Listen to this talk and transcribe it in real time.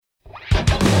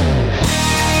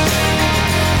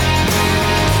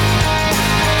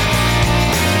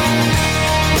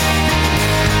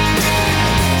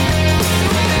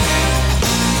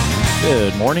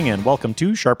morning and welcome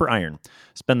to Sharper Iron.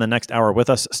 Spend the next hour with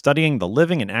us studying the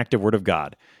living and active Word of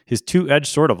God, His two-edged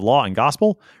sword of law and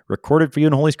gospel, recorded for you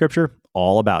in Holy Scripture,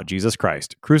 all about Jesus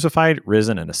Christ, crucified,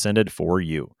 risen, and ascended for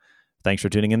you. Thanks for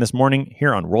tuning in this morning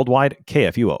here on Worldwide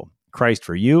KFUO, Christ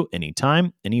for you,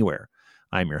 anytime, anywhere.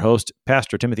 I'm your host,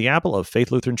 Pastor Timothy Apple of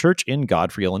Faith Lutheran Church in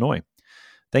Godfrey, Illinois.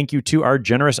 Thank you to our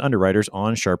generous underwriters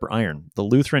on Sharper Iron, the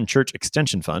Lutheran Church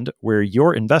Extension Fund, where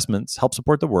your investments help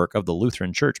support the work of the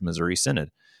Lutheran Church Missouri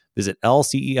Synod. Visit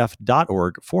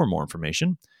lcef.org for more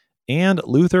information. And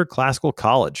Luther Classical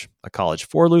College, a college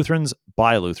for Lutherans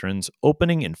by Lutherans,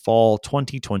 opening in fall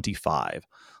 2025.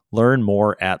 Learn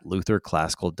more at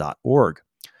lutherclassical.org.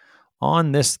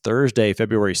 On this Thursday,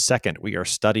 February 2nd, we are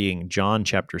studying John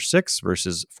chapter 6,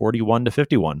 verses 41 to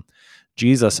 51.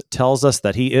 Jesus tells us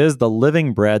that he is the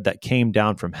living bread that came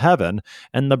down from heaven,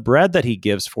 and the bread that he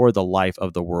gives for the life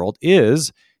of the world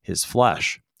is his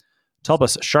flesh. To help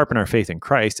us sharpen our faith in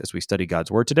Christ as we study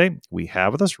God's Word today, we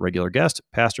have with us regular guest,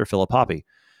 Pastor Philip Hoppe.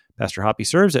 Pastor Hoppe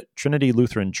serves at Trinity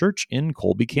Lutheran Church in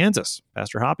Colby, Kansas.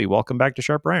 Pastor Hoppe, welcome back to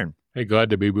Sharper Iron. Hey, glad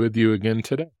to be with you again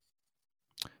today.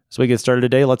 So we get started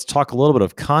today. Let's talk a little bit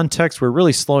of context. We're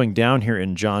really slowing down here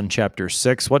in John chapter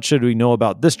 6. What should we know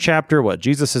about this chapter, what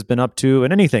Jesus has been up to,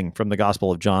 and anything from the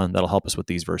Gospel of John that'll help us with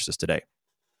these verses today?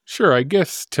 Sure. I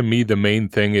guess to me, the main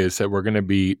thing is that we're going to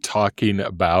be talking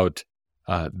about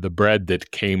the bread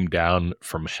that came down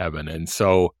from heaven. And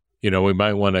so, we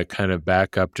might want to kind of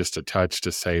back up just a touch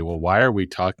to say, well, why are we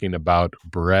talking about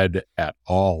bread at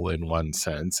all in one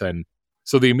sense? And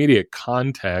so the immediate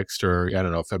context, or I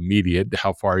don't know if immediate,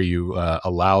 how far you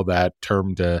allow that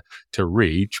term to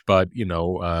reach, but,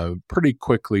 pretty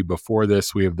quickly before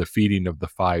this, we have the feeding of the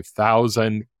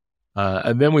 5,000.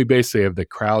 And then we basically have the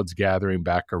crowds gathering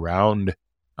back around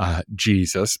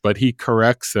Jesus, but he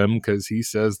corrects them because he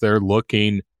says they're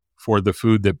looking for the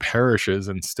food that perishes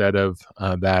instead of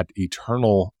that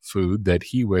eternal food that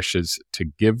he wishes to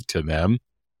give to them.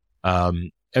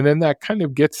 And then that kind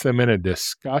of gets them in a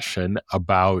discussion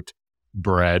about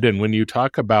bread. And when you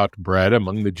talk about bread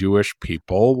among the Jewish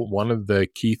people, one of the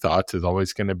key thoughts is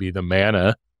always going to be the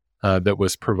manna that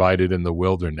was provided in the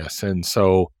wilderness. And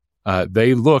so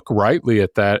they look rightly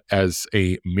at that as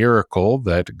a miracle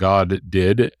that God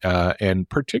did, and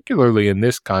particularly in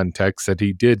this context that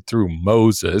he did through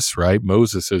Moses, right?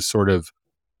 Moses is sort of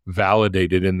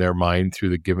validated in their mind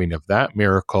through the giving of that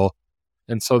miracle.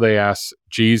 And so they ask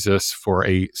Jesus for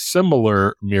a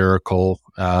similar miracle.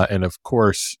 And of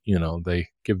course, they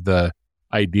give the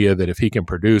idea that if he can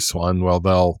produce one, well,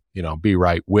 they'll, be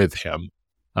right with him.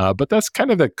 But that's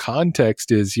kind of the context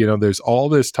is, there's all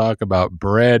this talk about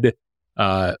bread,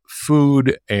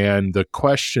 food, and the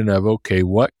question of, okay,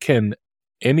 what can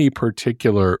any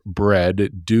particular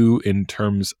bread do in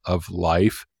terms of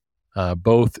life,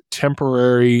 both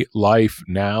temporary life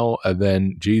now, and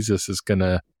then Jesus is going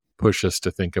to push us to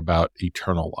think about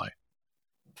eternal life.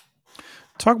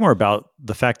 Talk more about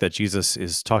the fact that Jesus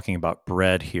is talking about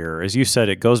bread here. As you said,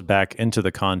 it goes back into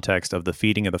the context of the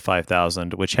feeding of the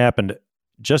 5,000, which happened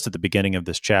just at the beginning of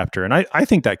this chapter. And I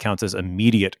think that counts as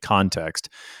immediate context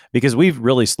because we've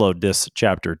really slowed this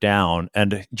chapter down.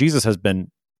 And Jesus has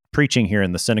been preaching here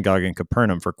in the synagogue in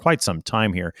Capernaum for quite some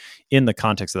time here in the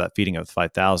context of that feeding of the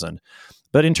 5,000.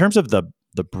 But in terms of the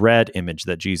bread image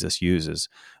that Jesus uses,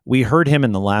 we heard him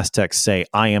in the last text say,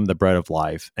 I am the bread of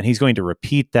life. And he's going to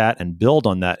repeat that and build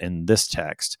on that in this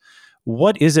text.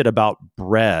 What is it about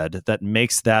bread that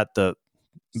makes that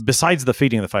besides the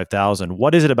feeding of the 5,000,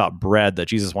 what is it about bread that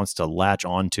Jesus wants to latch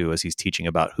onto as he's teaching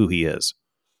about who he is?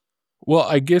 Well,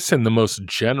 I guess in the most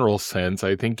general sense,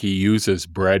 I think he uses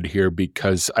bread here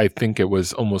because I think it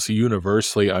was almost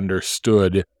universally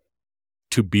understood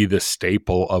to be the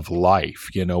staple of life.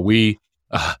 We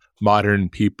modern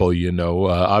people,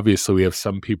 obviously we have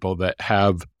some people that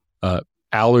have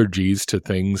allergies to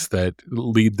things that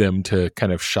lead them to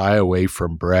kind of shy away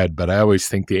from bread. But I always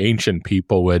think the ancient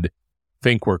people would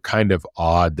think we're kind of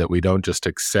odd that we don't just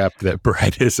accept that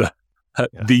bread is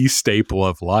the staple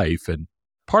of life. And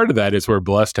part of that is we're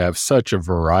blessed to have such a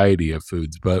variety of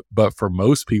foods. But for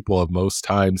most people of most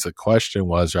times, the question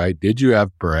was, right, did you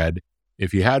have bread?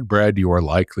 If you had bread, you were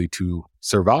likely to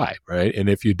survive, right? And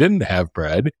if you didn't have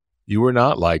bread, you were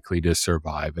not likely to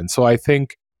survive. And so I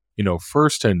think,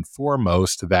 first and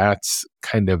foremost, that's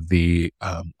kind of the,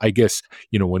 I guess,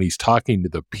 when he's talking to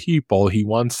the people,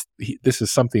 this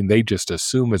is something they just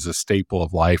assume is a staple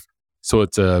of life. So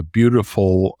it's a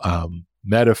beautiful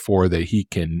metaphor that he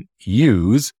can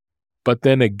use. But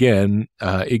then again,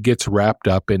 it gets wrapped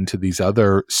up into these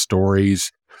other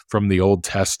stories from the Old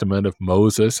Testament of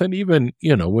Moses. And even,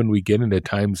 when we get into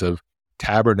times of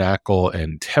tabernacle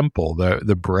and temple,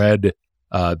 the bread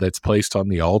that's placed on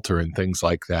the altar and things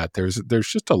like that. There's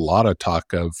just a lot of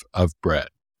talk of bread.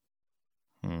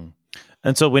 Hmm.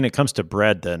 And so when it comes to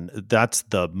bread, then that's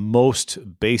the most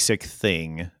basic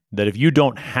thing that if you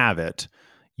don't have it,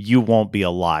 you won't be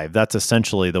alive. That's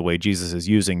essentially the way Jesus is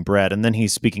using bread. And then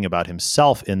he's speaking about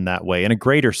himself in that way, in a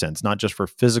greater sense, not just for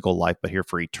physical life, but here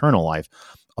for eternal life.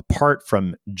 Apart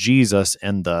from Jesus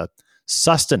and the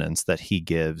sustenance that he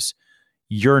gives,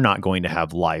 you're not going to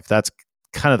have life. That's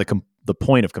kind of the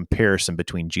point of comparison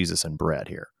between Jesus and bread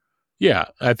here. Yeah,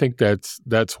 I think that's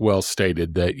well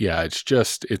stated. That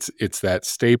it's that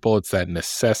staple, it's that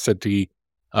necessity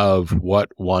of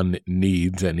what one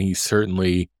needs, and he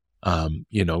certainly,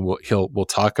 we'll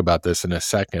talk about this in a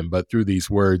second. But through these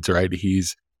words, right,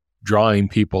 he's drawing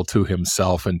people to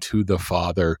himself and to the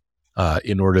Father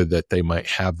in order that they might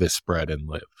have this bread and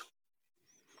live.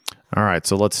 All right,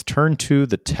 so let's turn to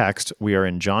the text. We are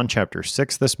in John chapter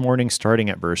 6 this morning, starting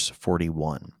at verse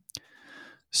 41.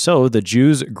 So the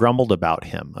Jews grumbled about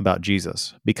him, about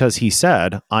Jesus, because he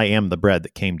said, I am the bread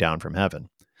that came down from heaven.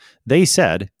 They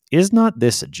said, Is not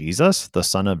this Jesus, the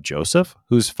son of Joseph,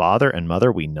 whose father and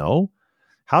mother we know?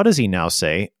 How does he now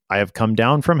say, I have come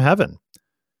down from heaven?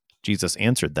 Jesus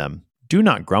answered them, Do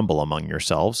not grumble among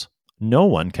yourselves. No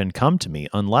one can come to me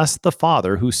unless the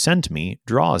Father who sent me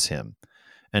draws him,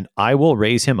 and I will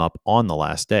raise him up on the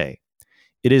last day.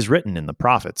 It is written in the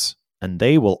prophets, and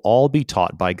they will all be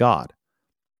taught by God.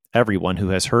 Everyone who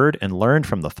has heard and learned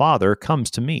from the Father comes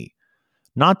to me.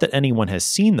 Not that anyone has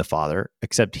seen the Father,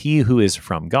 except he who is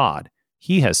from God.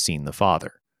 He has seen the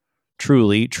Father.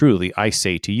 Truly, truly, I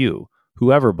say to you,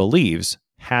 whoever believes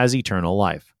has eternal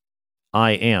life.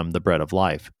 I am the bread of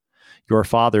life. Your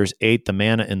fathers ate the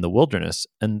manna in the wilderness,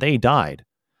 and they died.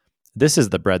 This is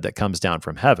the bread that comes down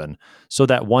from heaven, so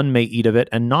that one may eat of it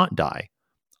and not die.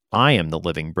 I am the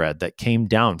living bread that came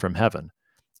down from heaven.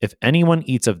 If anyone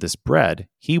eats of this bread,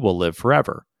 he will live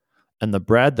forever. And the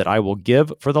bread that I will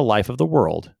give for the life of the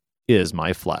world is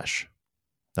my flesh.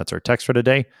 That's our text for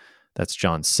today. That's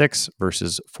John 6,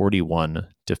 verses 41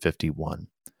 to 51.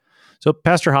 So,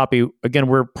 Pastor Hoppy, again,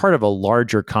 we're part of a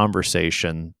larger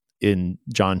conversation in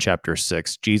John chapter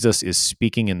 6. Jesus is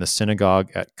speaking in the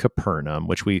synagogue at Capernaum,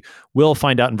 which we will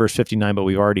find out in verse 59, but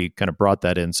we've already kind of brought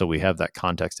that in, so we have that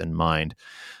context in mind.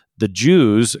 The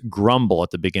Jews grumble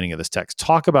at the beginning of this text.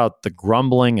 Talk about the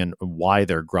grumbling and why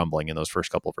they're grumbling in those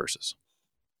first couple of verses.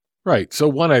 Right. So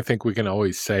one, I think we can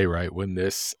always say, right, when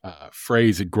this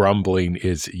phrase grumbling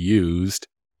is used,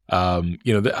 I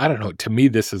don't know, to me,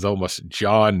 this is almost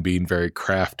John being very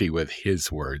crafty with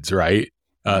his words, right?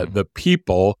 The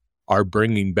people are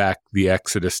bringing back the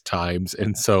Exodus times.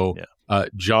 And so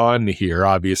John here,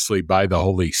 obviously by the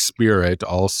Holy Spirit,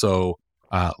 also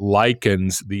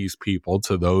likens these people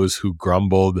to those who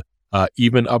grumbled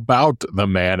even about the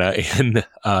manna in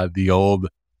the old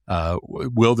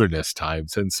wilderness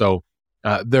times. And so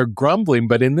they're grumbling,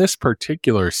 but in this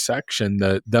particular section,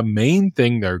 the main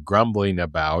thing they're grumbling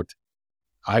about,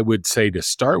 I would say to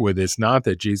start with, is not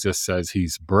that Jesus says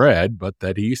he's bread, but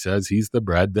that he says he's the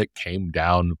bread that came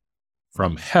down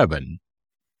from heaven.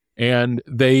 And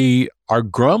they are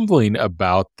grumbling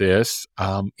about this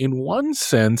in one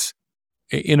sense,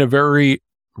 in a very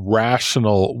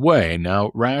rational way.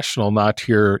 Now, rational not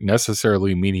here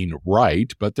necessarily meaning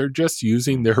right, but they're just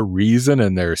using their reason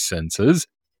and their senses.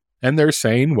 And they're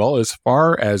saying, well, as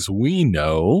far as we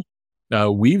know,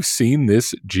 we've seen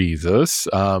this Jesus,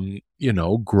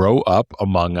 grow up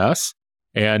among us,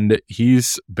 and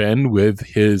he's been with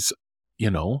his,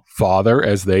 father,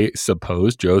 as they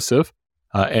suppose, Joseph,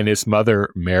 and his mother,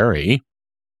 Mary.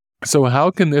 So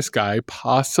how can this guy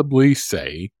possibly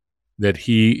say that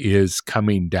he is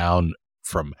coming down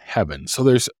from heaven? So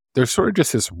there's sort of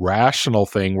just this rational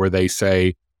thing where they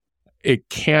say, it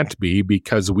can't be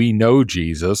because we know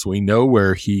Jesus, we know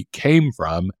where he came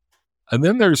from. And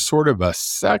then there's sort of a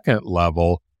second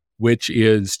level, which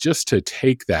is just to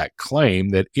take that claim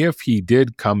that if he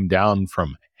did come down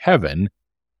from heaven,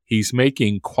 he's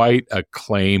making quite a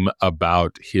claim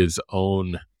about his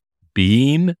own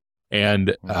being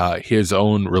and his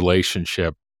own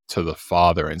relationship to the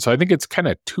Father. And so I think it's kind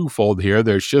of twofold here.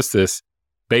 There's just this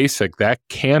basic, that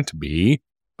can't be,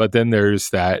 but then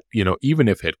there's that, even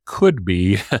if it could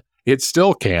be, it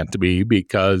still can't be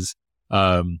because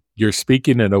you're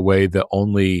speaking in a way that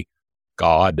only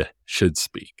God should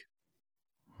speak.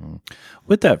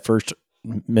 With that first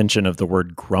mention of the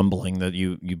word grumbling that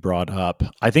you brought up,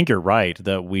 I think you're right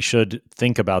that we should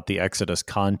think about the Exodus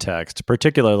context,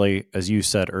 particularly as you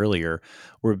said earlier,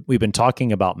 we've been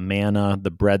talking about manna,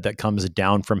 the bread that comes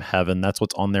down from heaven. That's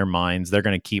what's on their minds. They're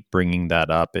going to keep bringing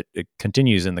that up. It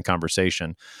continues in the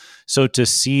conversation. So to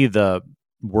see the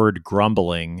word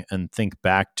grumbling and think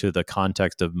back to the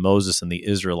context of Moses and the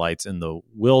Israelites in the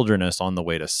wilderness on the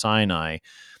way to Sinai,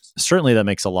 certainly that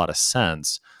makes a lot of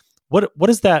sense. What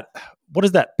does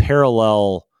that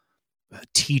parallel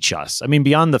teach us? I mean,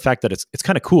 beyond the fact that it's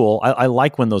kind of cool, I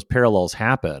like when those parallels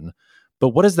happen. But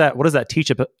what does that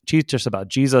teach us about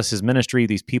Jesus, his ministry,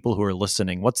 these people who are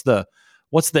listening? What's the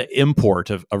import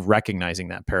of recognizing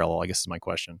that parallel, I guess is my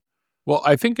question. Well,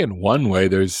 I think in one way,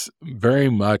 there's very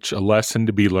much a lesson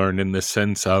to be learned in the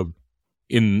sense of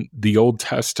in the Old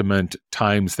Testament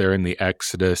times there in the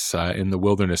Exodus, in the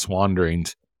wilderness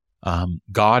wanderings,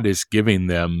 God is giving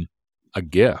them a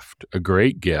gift, a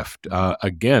great gift.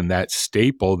 Again, that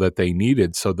staple that they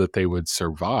needed so that they would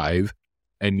survive.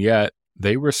 And yet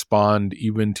they respond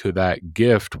even to that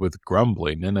gift with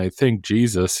grumbling. And I think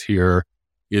Jesus here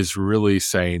is really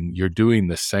saying, you're doing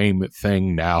the same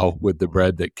thing now with the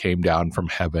bread that came down from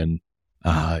heaven,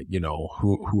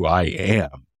 who I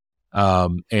am.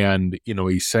 And,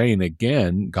 he's saying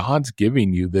again, God's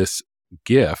giving you this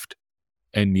gift,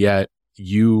 and yet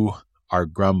you are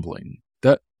grumbling.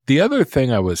 The other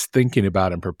thing I was thinking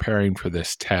about and preparing for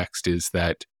this text is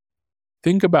that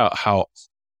think about how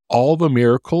all the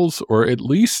miracles, or at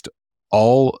least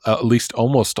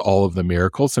almost all of the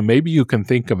miracles, and maybe you can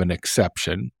think of an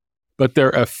exception, but their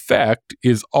effect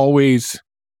is always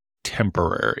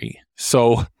temporary.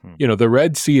 So, the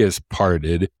Red Sea is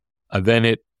parted, then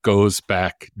it goes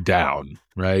back down,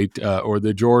 right? Or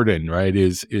the Jordan, right,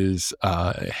 is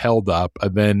held up,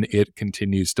 and then it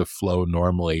continues to flow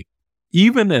normally.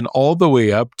 Even and all the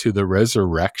way up to the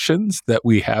resurrections that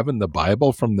we have in the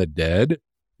Bible from the dead.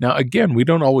 Now, again, we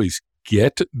don't always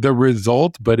get the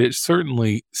result, but it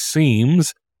certainly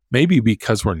seems, maybe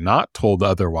because we're not told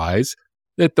otherwise,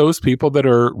 that those people that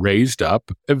are raised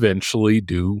up eventually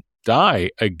do die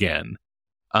again.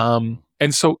 And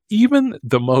so even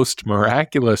the most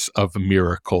miraculous of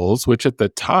miracles, which at the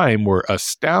time were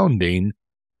astounding,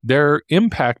 their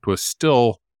impact was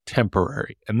still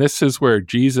temporary. And this is where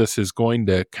Jesus is going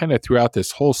to kind of throughout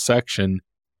this whole section,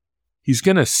 he's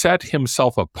going to set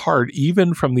himself apart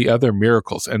even from the other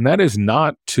miracles. And that is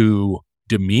not to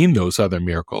demean those other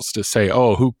miracles, to say,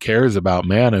 oh, who cares about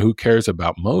manna? Who cares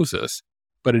about Moses?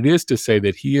 But it is to say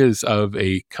that he is of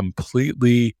a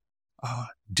completely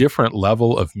different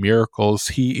level of miracles.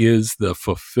 He is the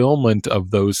fulfillment of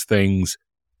those things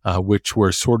which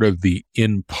were sort of the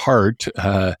in part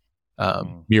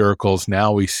miracles.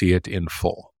 Now we see it in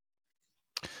full.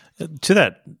 To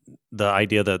that, the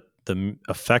idea that the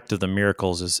effect of the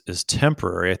miracles is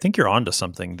temporary, I think you're onto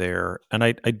something there. And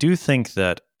I do think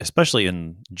that, especially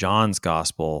in John's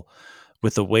gospel,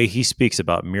 with the way he speaks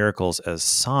about miracles as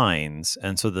signs,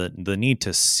 and so the need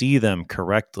to see them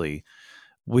correctly,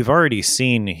 we've already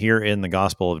seen here in the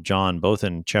Gospel of John, both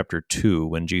in chapter 2,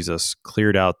 when Jesus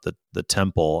cleared out the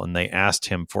temple and they asked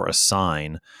him for a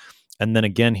sign, and then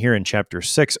again here in chapter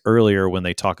 6 earlier when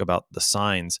they talk about the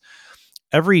signs.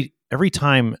 Every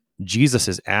time Jesus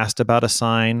is asked about a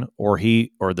sign or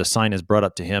the sign is brought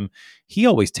up to him, he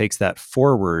always takes that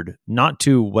forward, not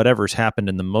to whatever's happened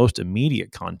in the most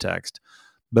immediate context,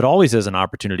 but always as an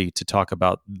opportunity to talk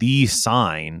about the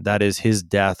sign that is his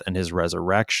death and his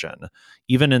resurrection.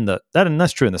 Even and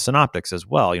that's true in the synoptics as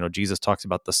well. Jesus talks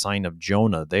about the sign of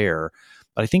Jonah there,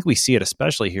 but I think we see it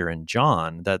especially here in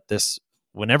John that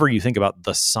whenever you think about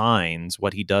the signs,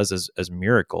 what he does as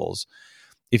miracles,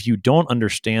 if you don't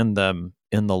understand them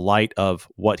in the light of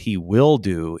what he will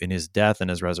do in his death and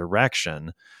his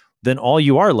resurrection, then all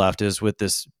you are left is with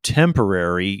this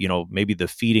temporary, maybe the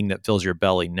feeding that fills your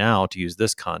belly now, to use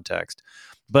this context.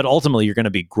 But ultimately, you're going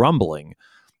to be grumbling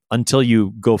until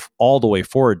you go all the way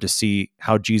forward to see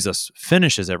how Jesus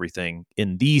finishes everything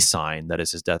in the sign that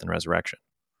is his death and resurrection.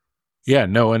 Yeah,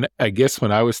 no, and I guess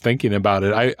when I was thinking about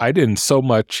it, I didn't so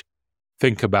much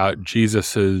think about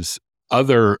Jesus's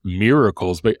other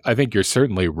miracles, but I think you're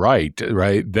certainly right?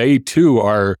 They too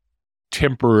are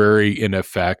temporary in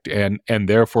effect, and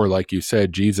therefore, like you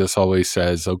said, Jesus always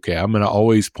says, okay, I'm going to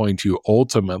always point you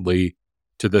ultimately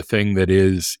to the thing that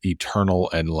is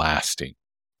eternal and lasting.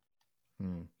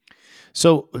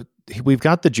 So we've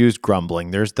got the Jews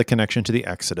grumbling. There's the connection to the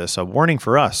Exodus, a warning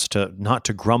for us to not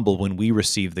to grumble when we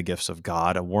receive the gifts of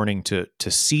God, a warning to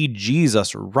see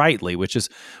Jesus rightly, which is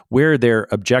where their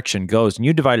objection goes. And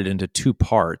you divide it into two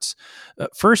parts.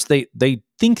 First, they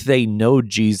think they know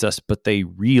Jesus, but they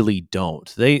really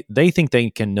don't. They think they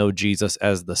can know Jesus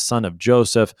as the son of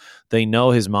Joseph. They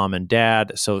know his mom and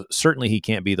dad, so certainly he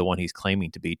can't be the one he's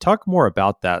claiming to be. Talk more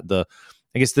about that.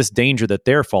 I guess this danger that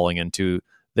they're falling into.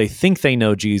 They think they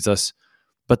know Jesus,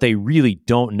 but they really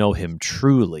don't know him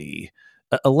truly.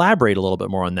 Elaborate a little bit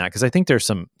more on that, because I think there's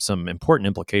some important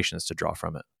implications to draw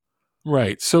from it.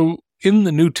 Right. So in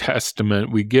the New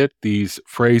Testament, we get these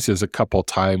phrases a couple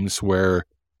times where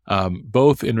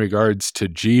both in regards to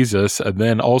Jesus and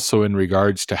then also in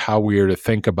regards to how we are to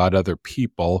think about other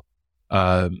people,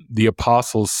 the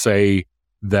apostles say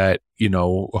that,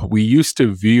 we used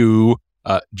to view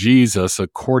Jesus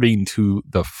according to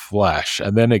the flesh.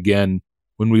 And then again,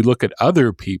 when we look at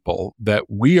other people, that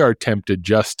we are tempted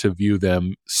just to view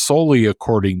them solely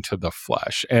according to the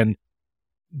flesh. And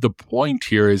the point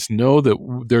here is know that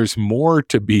there's more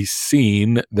to be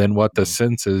seen than what the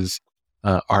senses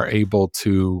are able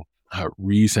to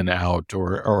reason out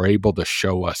or able to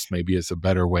show us, maybe is a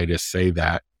better way to say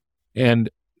that. And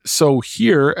so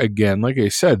here, again, like I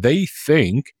said, they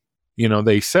think,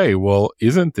 they say, well,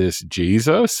 isn't this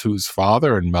Jesus whose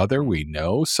father and mother we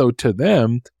know? So to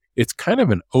them, it's kind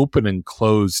of an open and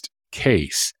closed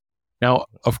case. Now,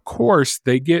 of course,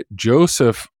 they get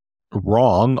Joseph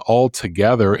wrong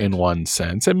altogether in one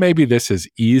sense. And maybe this is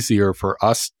easier for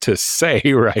us to say,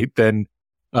 right, than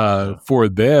for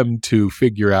them to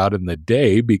figure out in the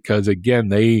day, because again,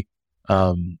 they,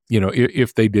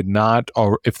 if they had not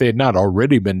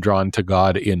already been drawn to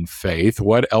God in faith,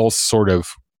 what else sort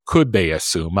of could they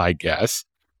assume, I guess?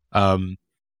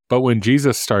 But when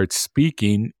Jesus starts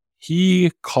speaking,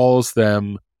 he calls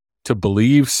them to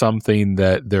believe something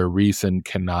that their reason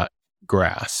cannot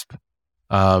grasp.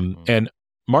 And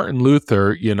Martin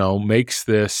Luther, makes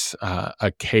this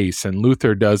a case, and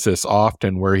Luther does this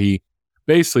often where he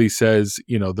basically says,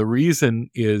 the reason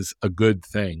is a good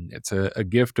thing. It's a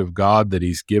gift of God that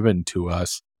he's given to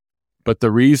us, but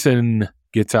the reason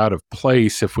gets out of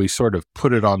place if we sort of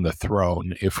put it on the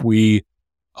throne, if we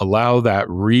allow that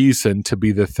reason to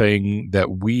be the thing that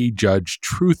we judge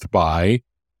truth by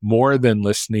more than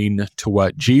listening to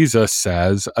what Jesus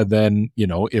says. Then,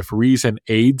 if reason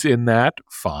aids in that,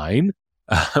 fine.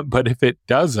 But if it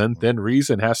doesn't, then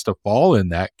reason has to fall in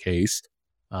that case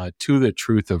to the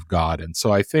truth of God. And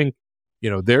so I think,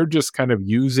 they're just kind of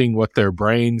using what their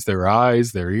brains, their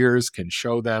eyes, their ears can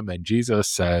show them. And Jesus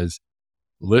says,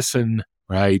 listen,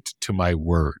 right, to my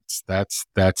words. That's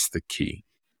the key.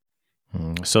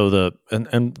 So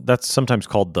and that's sometimes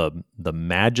called the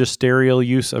magisterial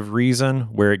use of reason,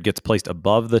 where it gets placed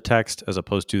above the text, as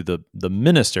opposed to the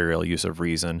ministerial use of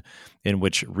reason, in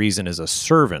which reason is a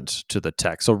servant to the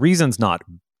text. So reason's not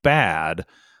bad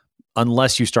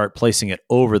unless you start placing it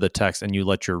over the text and you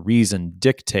let your reason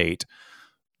dictate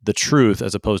the truth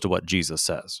as opposed to what Jesus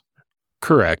says.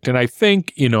 Correct. And I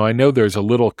think, I know there's a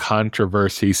little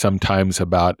controversy sometimes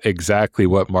about exactly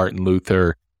what Martin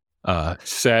Luther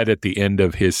said at the end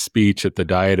of his speech at the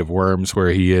Diet of Worms,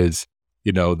 where he is,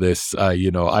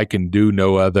 I can do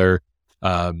no other,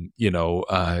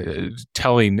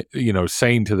 telling,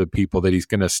 saying to the people that he's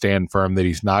going to stand firm, that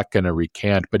he's not going to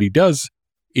recant. But he does,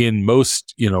 in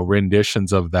most,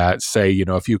 renditions of that, say,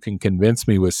 if you can convince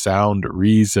me with sound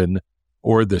reason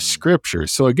or the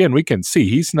scriptures. So again, we can see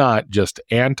he's not just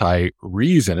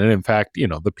anti-reason. And in fact,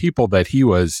 the people that he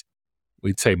was,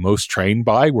 we'd say, most trained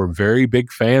by were very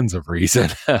big fans of reason.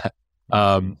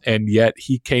 And yet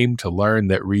he came to learn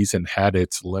that reason had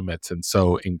its limits, and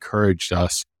so encouraged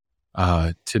us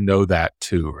to know that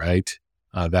too, right?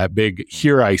 That big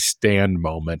 "here I stand"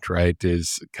 moment, right,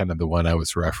 is kind of the one I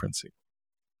was referencing.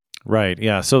 Right.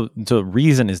 Yeah. So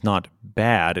reason is not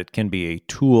bad. It can be a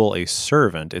tool, a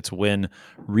servant. It's when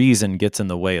reason gets in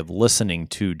the way of listening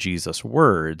to Jesus'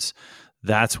 words,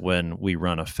 that's when we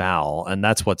run afoul. And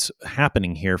that's what's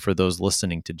happening here for those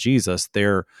listening to Jesus.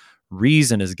 Their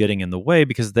reason is getting in the way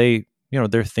because they're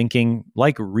thinking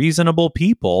like reasonable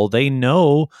people. They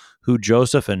know who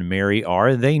Joseph and Mary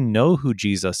are. They know who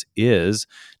Jesus is.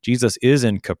 Jesus is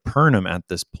in Capernaum at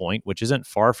this point, which isn't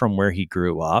far from where he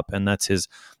grew up, and that's his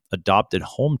adopted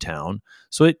hometown.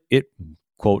 So it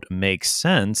quote, makes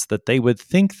sense that they would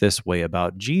think this way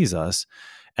about Jesus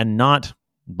and not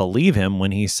believe him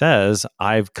when he says,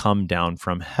 I've come down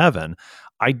from heaven.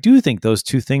 I do think those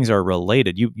two things are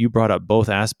related. You brought up both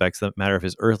aspects, the matter of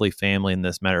his earthly family and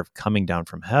this matter of coming down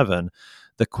from heaven.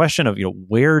 The question of,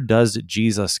 where does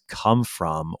Jesus come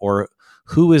from, or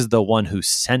who is the one who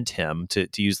sent him, to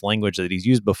use language that he's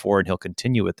used before and he'll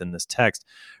continue with in this text,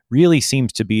 really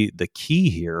seems to be the key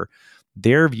here.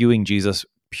 They're viewing Jesus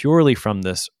purely from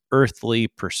this earthly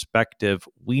perspective.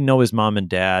 We know his mom and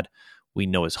dad. We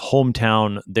know his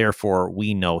hometown. Therefore,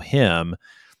 we know him.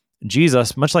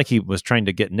 Jesus, much like he was trying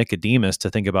to get Nicodemus to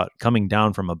think about coming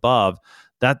down from above,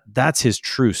 that's his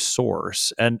true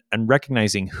source. And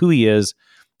recognizing who he is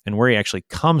and where he actually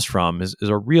comes from is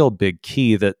a real big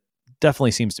key that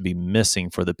definitely seems to be missing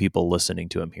for the people listening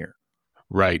to him here.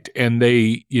 Right. And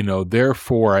they,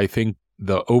 therefore, I think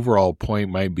the overall point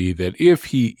might be that if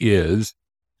he is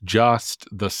just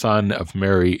the son of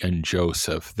Mary and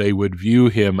Joseph, they would view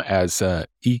him as an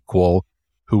equal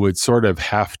who would sort of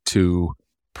have to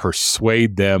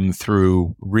persuade them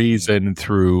through reason,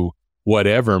 through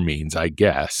whatever means, I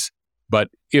guess. But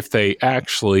if they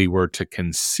actually were to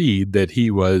concede that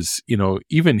he was,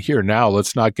 even here now,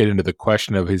 let's not get into the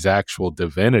question of his actual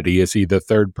divinity. Is he the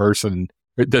second person,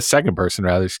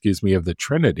 of the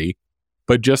Trinity?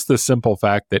 But just the simple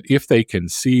fact that if they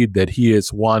concede that he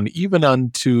is one, even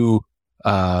unto,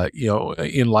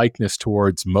 in likeness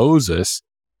towards Moses,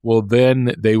 well,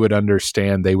 then they would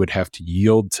understand they would have to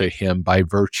yield to him by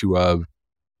virtue of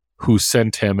who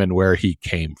sent him and where he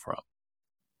came from.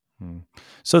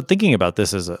 So thinking about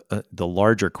this as the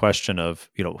larger question of,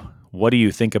 what do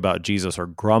you think about Jesus, or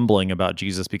grumbling about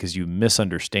Jesus because you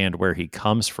misunderstand where he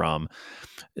comes from?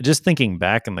 Just thinking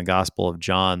back in the Gospel of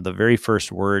John, the very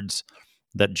first words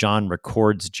that John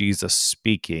records Jesus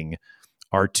speaking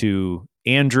are to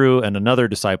Andrew and another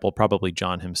disciple, probably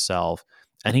John himself.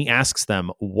 And he asks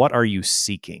them, "What are you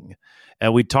seeking?"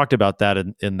 And we talked about that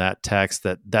in that text,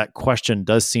 that question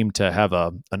does seem to have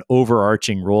an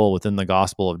overarching role within the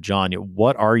Gospel of John.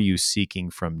 What are you seeking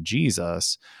from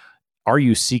Jesus? Are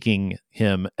you seeking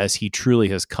him as he truly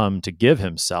has come to give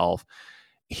himself?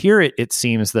 Here it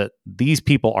seems that these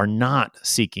people are not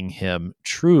seeking him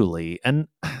truly. And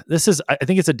this is, I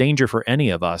think it's a danger for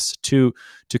any of us to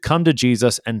come to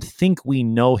Jesus and think we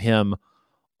know him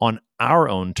on our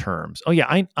own terms. Oh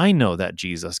yeah, I know that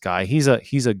Jesus guy. He's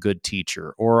a good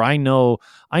teacher. Or I know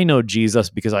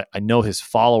Jesus because I know his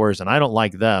followers and I don't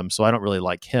like them, so I don't really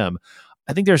like him.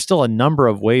 I think there's still a number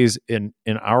of ways in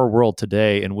our world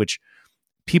today in which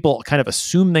people kind of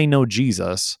assume they know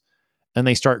Jesus and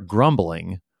they start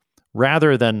grumbling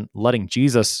rather than letting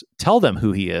Jesus tell them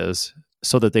who he is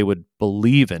so that they would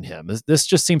believe in him. This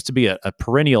just seems to be a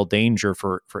perennial danger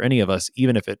for any of us,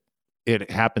 even if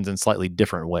it happens in slightly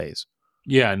different ways.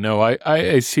 Yeah, no,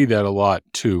 I see that a lot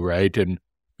too, right? And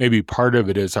maybe part of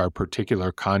it is our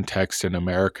particular context in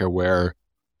America where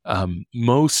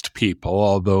most people,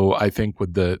 although I think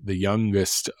with the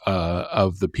youngest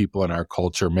of the people in our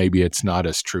culture, maybe it's not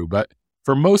as true, but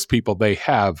for most people, they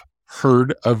have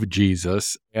heard of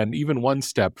Jesus. And even one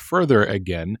step further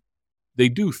again, they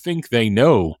do think they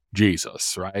know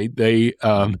Jesus, right? They,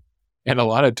 and a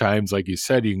lot of times, like you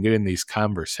said, you can get in these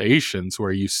conversations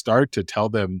where you start to tell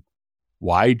them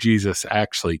why Jesus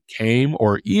actually came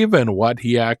or even what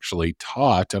he actually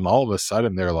taught. And all of a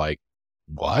sudden they're like,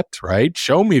 what, right?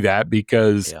 Show me that,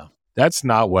 because that's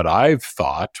not what I've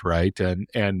thought, right? And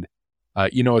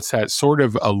it's that sort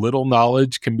of a little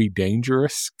knowledge can be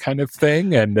dangerous kind of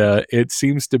thing. And it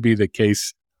seems to be the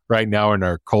case right now in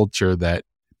our culture that,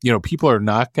 people are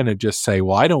not going to just say,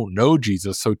 well, I don't know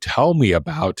Jesus, so tell me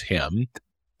about him.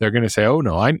 They're going to say, oh,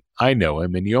 no, I know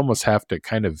him. And you almost have to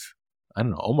kind of,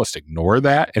 almost ignore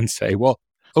that and say, well,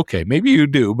 okay, maybe you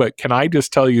do, but can I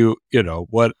just tell you,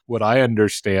 what I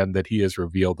understand that he has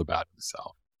revealed about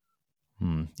himself?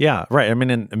 Yeah, right. I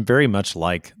mean, and very much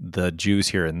like the Jews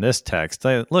here in this text,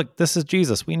 look, this is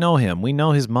Jesus. We know him. We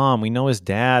know his mom. We know his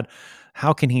dad.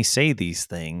 How can he say these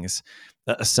things?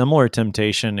 A similar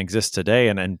temptation exists today,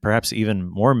 and perhaps even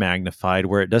more magnified,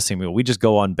 where it does seem we just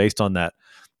go on based on that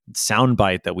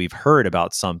soundbite that we've heard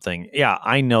about something. Yeah,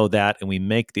 I know that, and we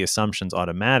make the assumptions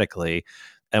automatically.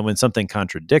 And when something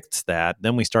contradicts that,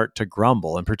 then we start to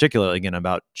grumble, and particularly again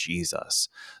about Jesus.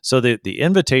 So the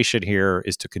invitation here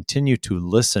is to continue to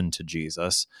listen to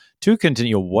Jesus, to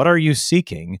continue, what are you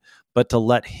seeking, but to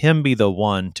let him be the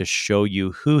one to show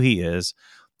you who he is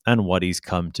and what he's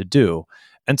come to do.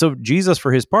 And so Jesus,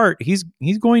 for his part, he's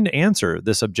going to answer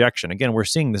this objection. Again, we're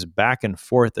seeing this back and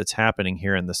forth that's happening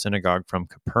here in the synagogue from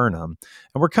Capernaum.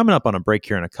 And we're coming up on a break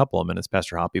here in a couple of minutes,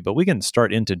 Pastor Hoppy, but we can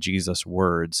start into Jesus'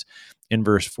 words in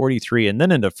verse 43 and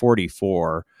then into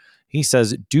 44. He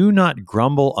says, "Do not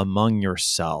grumble among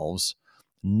yourselves.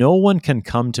 No one can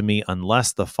come to me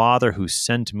unless the Father who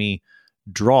sent me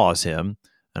draws him,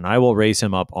 and I will raise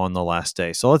him up on the last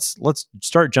day." So let's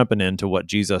start jumping into what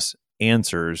Jesus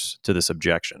answers to this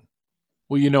objection.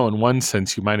 Well, in one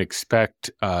sense, you might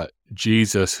expect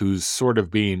Jesus, who's sort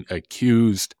of being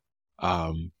accused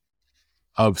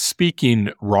of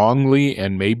speaking wrongly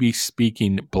and maybe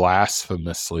speaking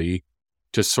blasphemously,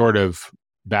 to sort of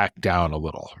back down a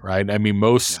little, right? I mean,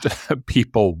 most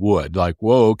people would, like,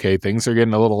 whoa, okay, things are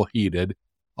getting a little heated.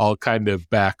 I'll kind of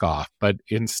back off. But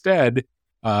instead,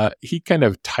 he kind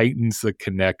of tightens the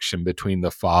connection between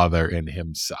the Father and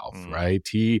himself, right?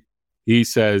 He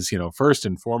says, first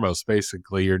and foremost,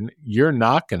 basically, you're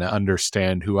not going to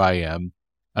understand who I am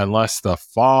unless the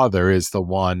Father is the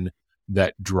one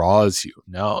that draws you.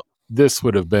 Now, this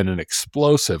would have been an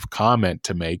explosive comment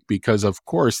to make because, of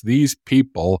course, these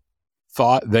people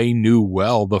thought they knew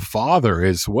well the Father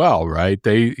as well, right?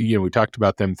 We talked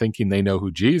about them thinking they know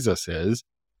who Jesus is.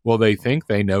 Well, they think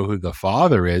they know who the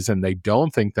Father is, and they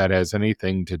don't think that has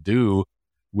anything to do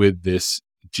with this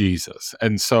Jesus.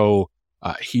 And so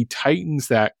he tightens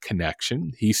that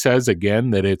connection. He says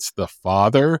again that it's the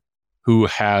Father who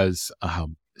has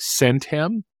sent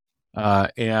him.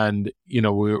 And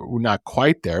we're not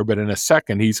quite there, but in a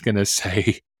second, he's going to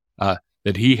say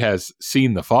that he has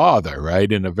seen the Father,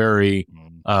 right? In a very,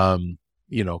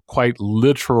 quite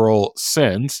literal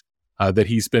sense, that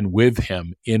he's been with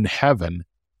him in heaven.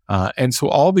 And so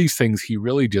all these things, he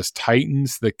really just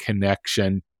tightens the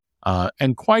connection.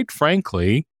 And quite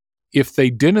frankly, if they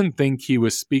didn't think he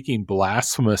was speaking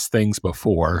blasphemous things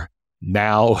before,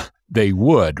 now they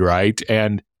would, right?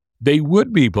 And they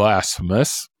would be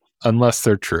blasphemous unless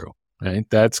they're true, right?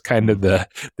 That's kind of the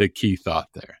key thought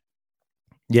there.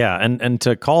 Yeah, and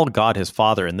to call God his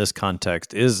Father in this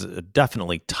context is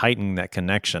definitely tightening that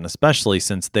connection, especially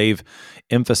since they've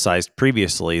emphasized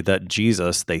previously that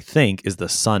Jesus, they think, is the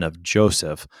son of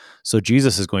Joseph. So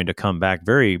Jesus is going to come back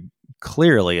very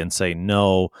clearly and say,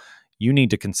 no, you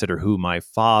need to consider who my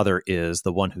Father is,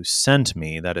 the one who sent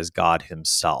me, that is God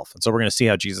himself. And so we're going to see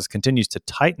how Jesus continues to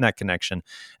tighten that connection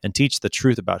and teach the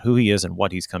truth about who he is and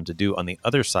what he's come to do on the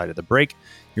other side of the break.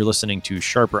 You're listening to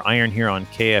Sharper Iron here on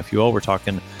KFUO. We're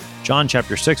talking John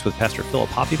chapter 6 with Pastor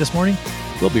Philip Hoppe this morning.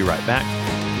 We'll be right back.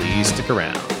 Please stick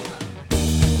around.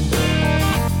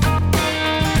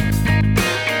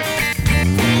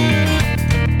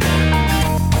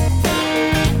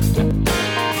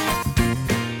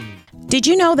 Did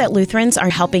you know that Lutherans are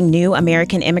helping new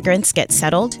American immigrants get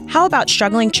settled? How about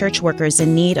struggling church workers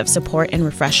in need of support and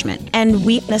refreshment? And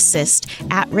we assist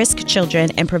at-risk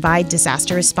children and provide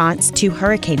disaster response to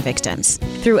hurricane victims.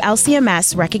 Through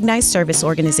LCMS recognized service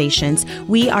organizations,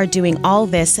 we are doing all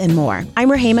this and more. I'm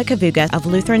Rahema Kavuga of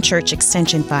Lutheran Church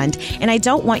Extension Fund, and I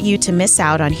don't want you to miss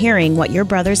out on hearing what your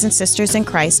brothers and sisters in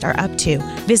Christ are up to.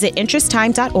 Visit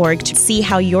interesttime.org to see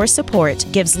how your support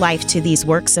gives life to these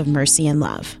works of mercy and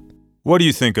love. What do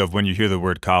you think of when you hear the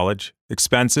word college?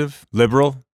 Expensive?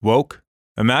 Liberal? Woke?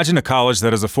 Imagine a college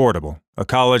that is affordable, a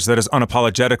college that is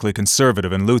unapologetically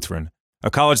conservative and Lutheran, a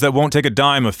college that won't take a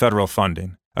dime of federal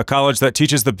funding, a college that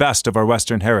teaches the best of our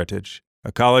Western heritage,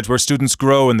 a college where students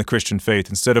grow in the Christian faith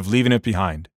instead of leaving it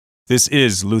behind. This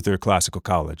is Luther Classical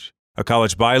College, a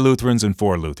college by Lutherans and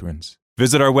for Lutherans.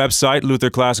 Visit our website,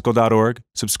 lutherclassical.org,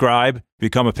 subscribe,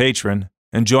 become a patron,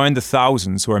 and join the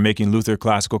thousands who are making Luther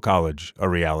Classical College a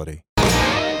reality.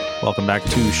 Welcome back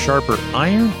to Sharper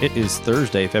Iron. It is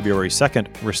Thursday, February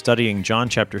 2nd. We're studying John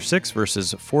chapter 6,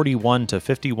 verses 41 to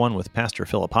 51 with Pastor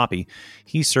Philip Hoppe.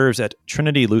 He serves at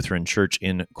Trinity Lutheran Church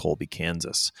in Colby,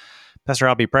 Kansas. Pastor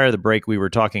Hoppe, prior to the break, we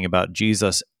were talking about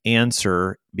Jesus'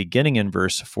 answer beginning in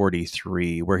verse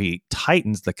 43, where he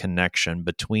tightens the connection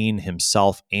between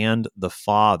himself and the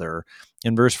Father.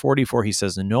 In verse 44, he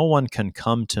says, "No one can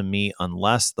come to me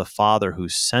unless the Father who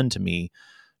sent me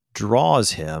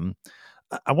draws him."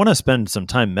 I want to spend some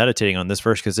time meditating on this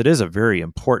verse because it is a very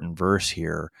important verse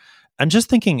here. And just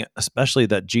thinking especially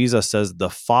that Jesus says the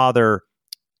Father,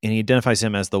 and he identifies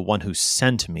him as the one who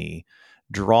sent me,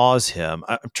 draws him.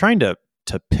 I'm trying to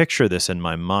picture this in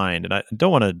my mind, and I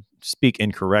don't want to speak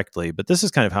incorrectly, but this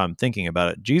is kind of how I'm thinking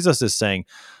about it. Jesus is saying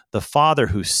the Father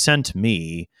who sent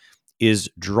me is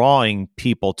drawing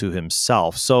people to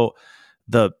himself. So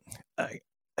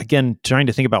again, trying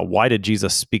to think about why did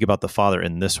Jesus speak about the Father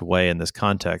in this way, in this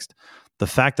context. The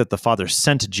fact that the Father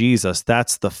sent Jesus,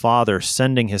 that's the Father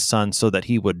sending his Son so that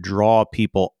he would draw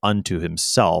people unto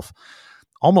himself.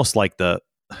 Almost like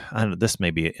this may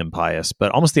be impious,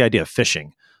 but almost the idea of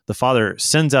fishing. The Father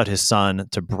sends out his Son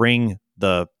to bring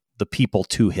the people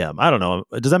to him. I don't know.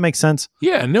 Does that make sense?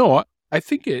 Yeah, no, I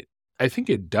think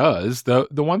it does. The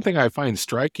one thing I find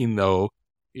striking, though,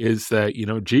 is that,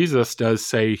 Jesus does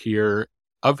say here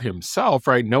of himself,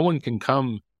 right? No one can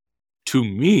come to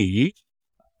me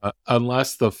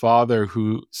unless the Father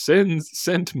who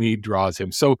sent me draws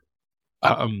him. So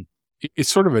it's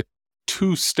sort of a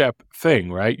two-step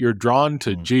thing, right? You're drawn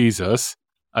to Jesus,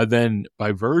 then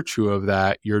by virtue of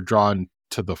that, you're drawn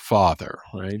to the Father,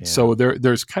 right? Yeah. So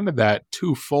there's kind of that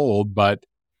twofold, but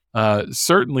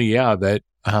certainly, that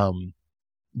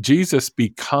Jesus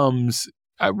becomes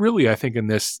really, I think in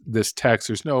this text,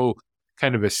 there's no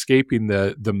kind of escaping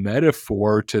the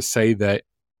metaphor to say that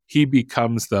he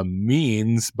becomes the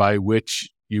means by which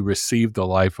you receive the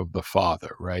life of the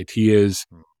Father, right? He is,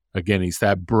 again, he's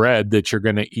that bread that you're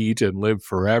going to eat and live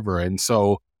forever. And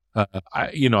so,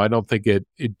 I don't think it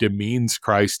demeans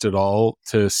Christ at all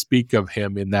to speak of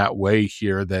him in that way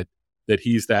here, that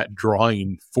he's that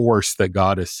drawing force that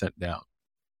God has sent down.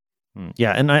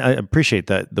 Yeah, and I appreciate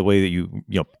that, the way that you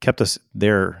kept us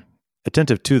there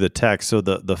attentive to the text. So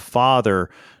the Father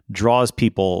draws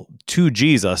people to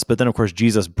Jesus, but then of course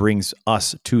Jesus brings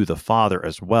us to the Father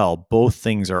as well. Both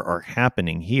things are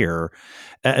happening here.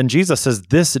 And Jesus says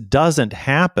this doesn't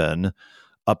happen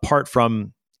apart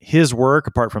from his work,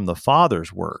 apart from the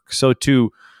Father's work. So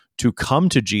to come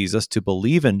to Jesus, to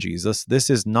believe in Jesus, this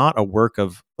is not a work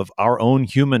of our own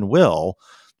human will,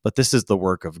 but this is the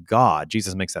work of God.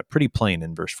 Jesus makes that pretty plain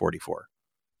in verse 44.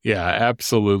 Yeah,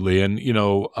 absolutely. And,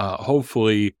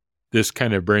 hopefully this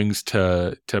kind of brings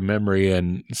to memory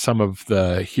and some of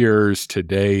the hearers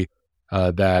today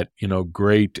that,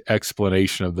 great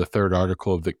explanation of the third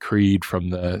article of the Creed from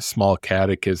the Small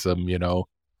Catechism.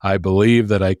 I believe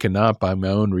that I cannot by my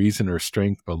own reason or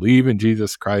strength believe in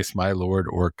Jesus Christ, my Lord,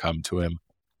 or come to him.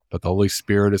 But the Holy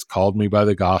Spirit has called me by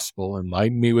the gospel,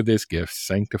 enlightened me with his gifts,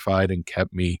 sanctified and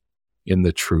kept me in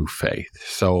the true faith.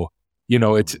 So,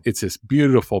 it's this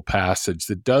beautiful passage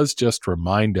that does just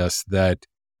remind us that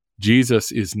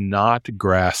Jesus is not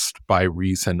grasped by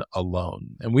reason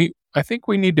alone. And I think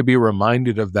we need to be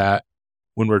reminded of that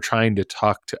when we're trying to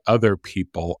talk to other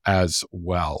people as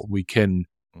well. We've kind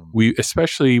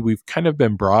of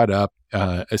been brought up,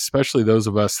 especially those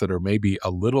of us that are maybe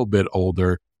a little bit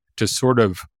older, to sort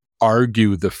of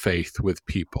argue the faith with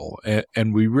people.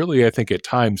 And we really, I think at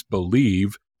times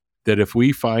believe that if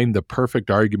we find the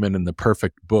perfect argument in the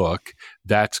perfect book,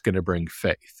 that's going to bring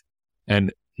faith.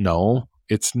 And no,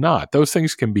 it's not. Those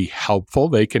things can be helpful.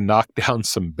 They can knock down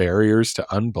some barriers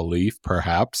to unbelief,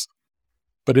 perhaps.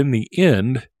 But in the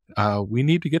end, we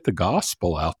need to get the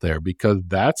gospel out there, because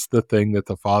that's the thing that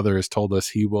the Father has told us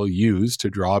he will use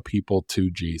to draw people to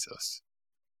Jesus.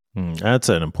 That's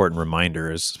an important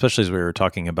reminder, especially as we were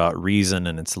talking about reason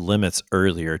and its limits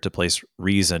earlier, to place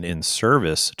reason in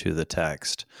service to the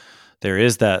text. There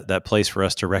is that place for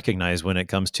us to recognize when it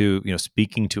comes to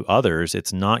speaking to others.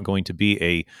 It's not going to be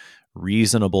a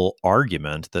reasonable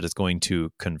argument that is going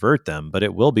to convert them, but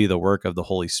it will be the work of the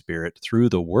Holy Spirit through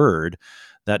the Word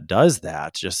that does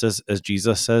that. Just as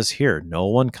Jesus says here, no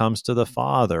one comes to the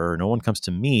Father, or no one comes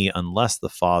to me unless the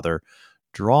Father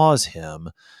draws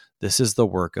him. This is the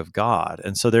work of God.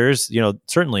 And so there's,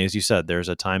 certainly, as you said, there's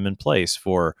a time and place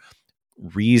for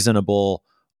reasonable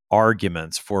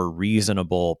arguments, for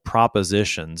reasonable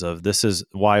propositions of this is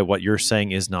why what you're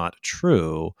saying is not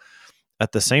true.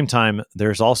 At the same time,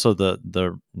 there's also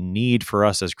the need for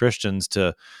us as Christians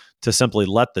to simply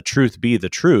let the truth be the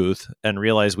truth and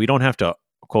realize we don't have to,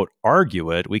 quote, argue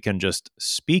it. We can just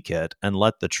speak it and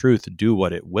let the truth do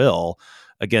what it will.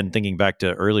 Again, thinking back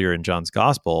to earlier in John's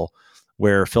gospel,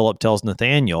 where Philip tells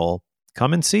Nathanael,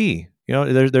 come and see.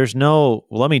 There's no,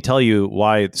 well, let me tell you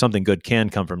why something good can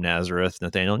come from Nazareth,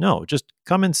 Nathanael. No, just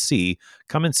come and see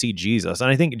Jesus. And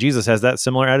I think Jesus has that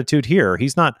similar attitude here.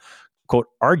 He's not, quote,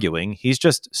 arguing. He's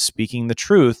just speaking the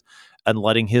truth and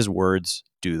letting his words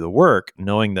do the work,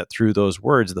 knowing that through those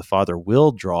words, the Father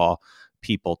will draw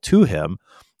people to him.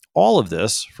 All of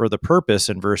this for the purpose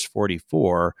in verse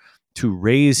 44 to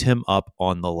raise him up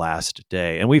on the last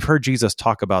day. And we've heard Jesus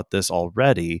talk about this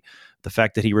already. The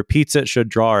fact that he repeats it should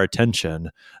draw our attention.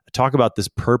 Talk about this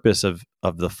purpose of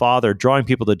the Father drawing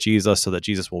people to Jesus so that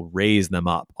Jesus will raise them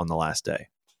up on the last day.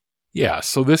 Yeah,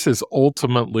 so this is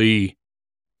ultimately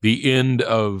the end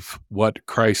of what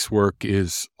Christ's work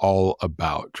is all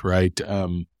about, right?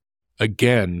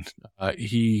 Again,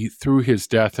 he, through his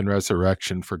death and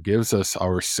resurrection, forgives us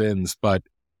our sins, but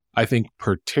I think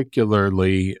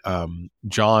particularly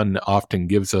John often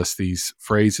gives us these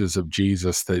phrases of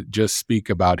Jesus that just speak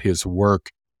about his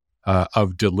work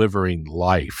of delivering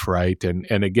life, right?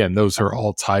 And again, those are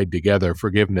all tied together: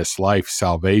 forgiveness, life,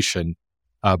 salvation.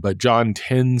 But John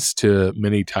tends to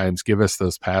many times give us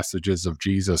those passages of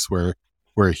Jesus where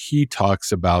he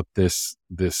talks about this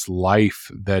life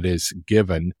that is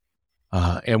given.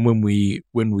 And when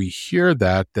we hear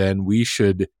that, then we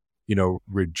should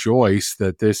rejoice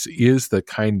that this is the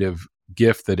kind of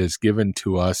gift that is given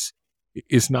to us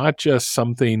is not just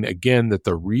something, again, that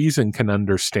the reason can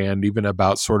understand, even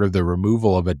about sort of the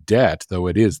removal of a debt, though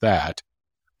it is that,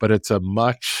 but it's a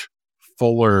much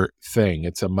fuller thing.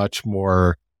 It's a much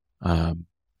more,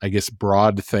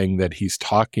 broad thing that he's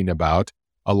talking about,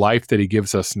 a life that he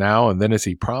gives us now. And then as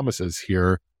he promises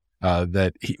here,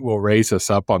 that he will raise us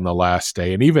up on the last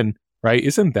day. And even, right,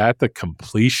 isn't that the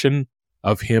completion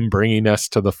of him bringing us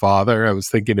to the Father? I was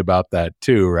thinking about that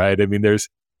too, right? I mean, there's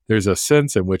a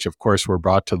sense in which, of course, we're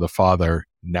brought to the Father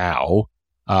now,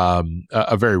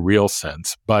 a very real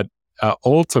sense. But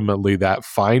ultimately, that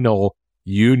final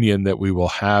union that we will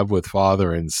have with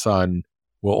Father and Son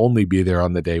will only be there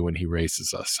on the day when he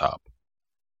raises us up.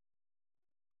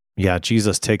 Yeah,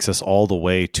 Jesus takes us all the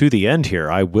way to the end here.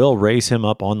 I will raise him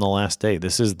up on the last day.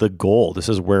 This is the goal. This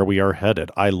is where we are headed.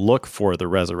 I look for the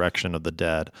resurrection of the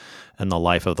dead and the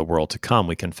life of the world to come.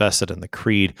 We confess it in the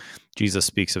Creed. Jesus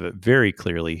speaks of it very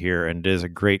clearly here, and it is a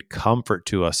great comfort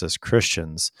to us as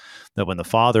Christians that when the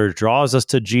Father draws us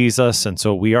to Jesus, and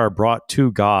so we are brought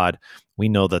to God, we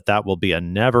know that that will be a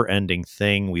never-ending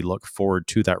thing. We look forward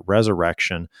to that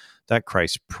resurrection that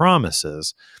Christ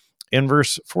promises. In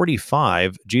verse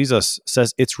 45, Jesus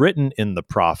says, it's written in the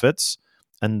prophets,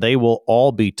 and they will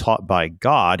all be taught by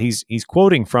God. He's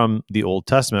quoting from the Old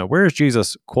Testament. Where is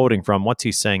Jesus quoting from? What's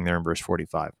he saying there in verse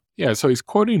 45? Yeah, so he's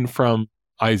quoting from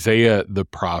Isaiah the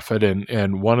prophet,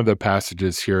 and one of the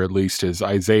passages here at least is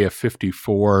Isaiah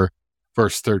 54,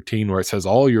 verse 13, where it says,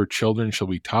 all your children shall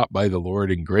be taught by the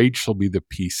Lord, and great shall be the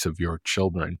peace of your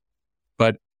children.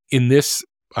 But in this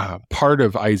part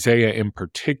of Isaiah in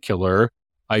particular,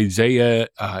 Isaiah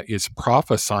is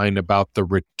prophesying about the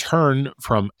return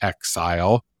from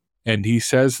exile. And he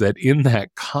says that in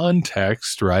that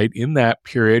context, right, in that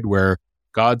period where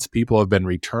God's people have been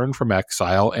returned from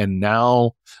exile, and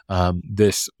now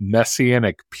this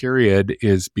messianic period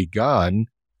is begun,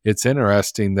 it's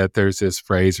interesting that there's this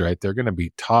phrase, right, they're going to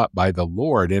be taught by the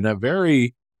Lord in a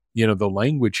very, the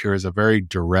language here is a very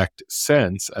direct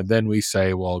sense. And then we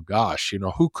say, well, gosh,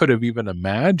 who could have even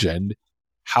imagined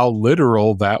how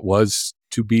literal that was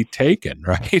to be taken,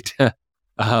 right?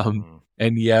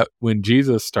 And yet when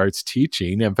Jesus starts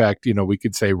teaching, in fact, we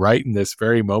could say right in this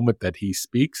very moment that he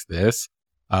speaks this,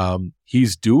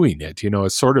 he's doing it.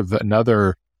 It's sort of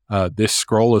another, this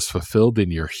scroll is fulfilled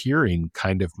in your hearing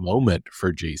kind of moment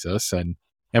for Jesus. And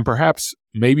perhaps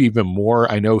maybe even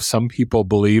more, I know some people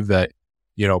believe that,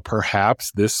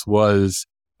 perhaps this was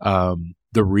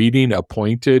the reading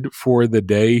appointed for the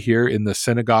day here in the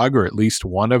synagogue, or at least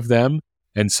one of them.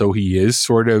 And so he is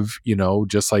sort of,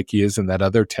 just like he is in that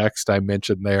other text I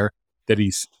mentioned there, that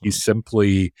he's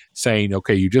simply saying,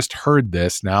 okay, you just heard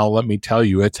this. Now let me tell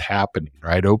you it's happening,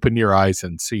 right? Open your eyes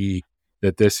and see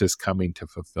that this is coming to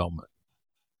fulfillment.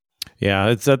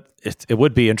 Yeah, it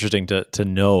would be interesting to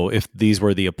know if these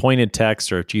were the appointed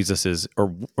texts, or if Jesus is,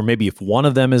 or maybe if one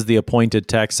of them is the appointed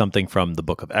text, something from the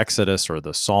book of Exodus or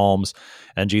the Psalms,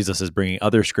 and Jesus is bringing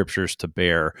other scriptures to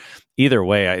bear. Either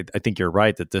way, I think you're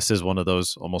right that this is one of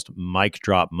those almost mic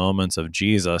drop moments of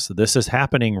Jesus. This is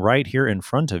happening right here in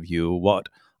front of you. What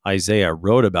Isaiah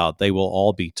wrote about, they will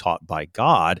all be taught by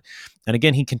God. And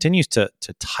again, he continues to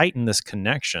tighten this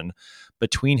connection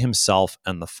between himself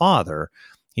and the Father.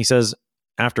 He says,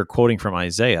 after quoting from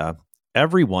Isaiah,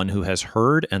 everyone who has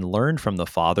heard and learned from the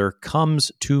Father comes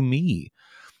to me.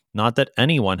 Not that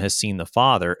anyone has seen the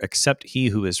Father except he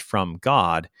who is from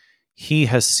God. He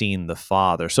has seen the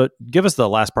Father. So give us the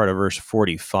last part of verse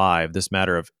 45, this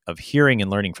matter of hearing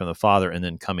and learning from the Father and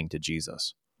then coming to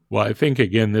Jesus. Well, I think,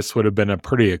 again, this would have been a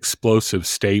pretty explosive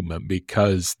statement,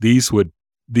 because these would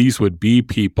be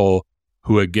people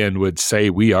who, again, would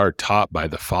say we are taught by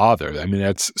the Father. I mean,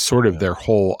 that's sort of their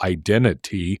whole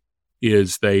identity,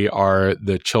 is they are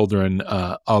the children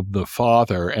of the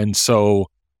Father. And so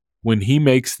when he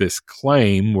makes this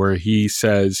claim where he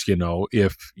says,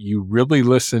 if you really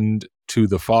listened to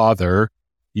the Father,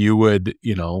 you would,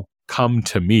 come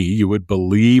to me, you would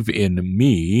believe in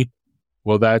me.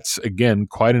 Well, that's, again,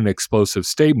 quite an explosive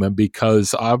statement,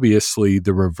 because obviously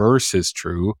the reverse is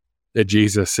true. That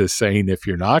Jesus is saying, if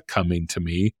you're not coming to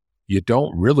me, you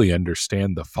don't really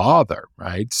understand the Father,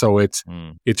 right? So it's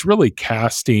really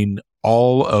casting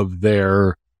all of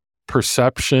their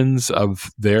perceptions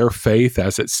of their faith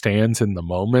as it stands in the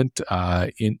moment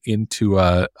into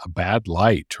a bad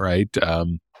light, right?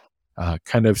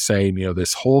 Kind of saying,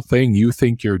 this whole thing you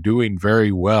think you're doing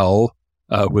very well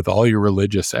with all your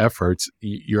religious efforts,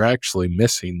 you're actually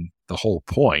missing the whole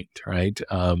point, right?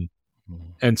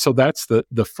 And so that's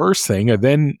the first thing. And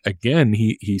then again,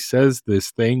 he says this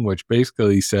thing which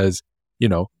basically says,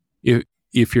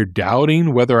 if you're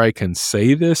doubting whether I can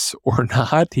say this or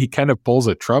not, he kind of pulls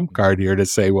a trump card here to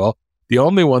say, well, the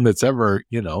only one that's ever,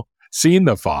 seen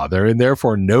the Father and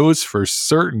therefore knows for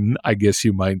certain, I guess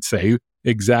you might say,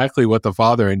 exactly what the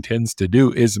Father intends to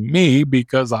do is me,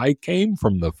 because I came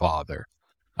from the Father.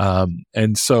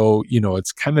 And so,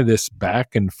 it's kind of this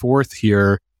back and forth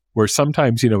here where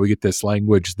sometimes, we get this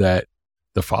language that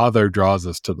the Father draws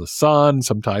us to the Son,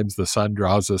 sometimes the Son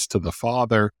draws us to the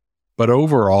Father, but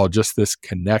overall, just this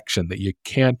connection that you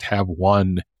can't have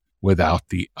one without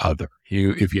the other.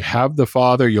 If you have the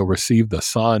Father, you'll receive the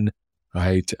Son,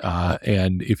 right?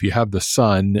 And if you have the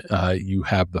Son, you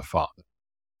have the Father.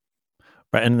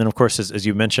 Right. And then, of course, as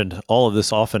you mentioned, all of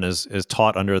this often is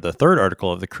taught under the third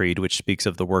article of the Creed, which speaks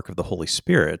of the work of the Holy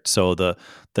Spirit. So the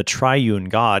triune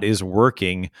God is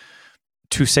working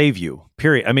to save you,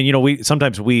 period. I mean, we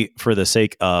sometimes for the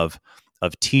sake of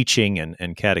teaching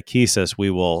and catechesis, we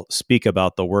will speak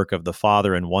about the work of the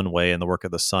Father in one way and the work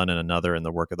of the Son in another and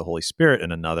the work of the Holy Spirit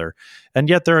in another. And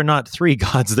yet there are not three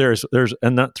gods. There's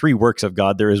and not three works of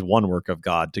God. There is one work of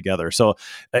God together. So,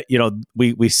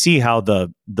 we see how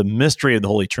the mystery of the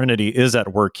Holy Trinity is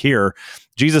at work here.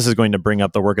 Jesus is going to bring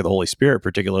up the work of the Holy Spirit,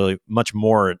 particularly much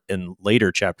more in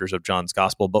later chapters of John's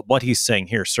Gospel. But what he's saying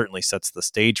here certainly sets the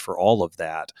stage for all of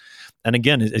that. And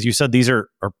again, as you said, these are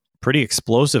pretty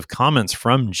explosive comments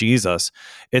from Jesus.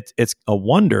 It's a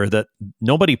wonder that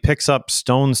nobody picks up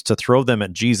stones to throw them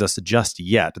at Jesus just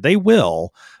yet. They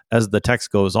will as the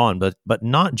text goes on, but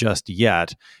not just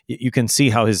yet. You can see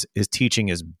how his teaching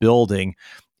is building,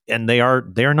 and they are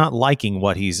not liking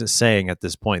what he's saying at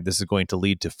this point. This is going to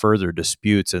lead to further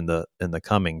disputes in the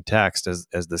coming text as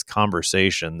this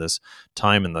conversation, this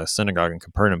time in the synagogue in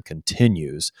Capernaum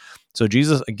continues. So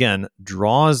Jesus again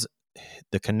draws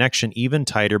the connection even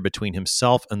tighter between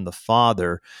himself and the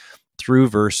Father through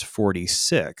verse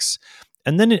 46.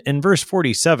 And then in verse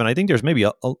 47, I think there's maybe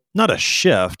not a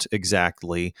shift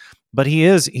exactly, but he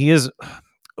is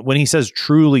when he says,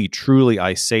 truly, truly,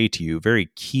 I say to you, very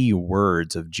key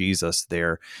words of Jesus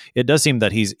there. It does seem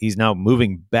that he's now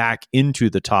moving back into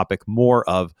the topic more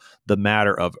of the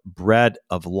matter of bread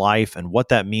of life and what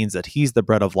that means, that he's the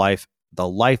bread of life, the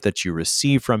life that you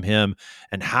receive from him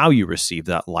and how you receive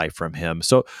that life from him.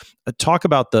 So talk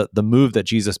about the move that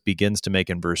Jesus begins to make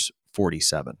in verse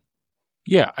 47.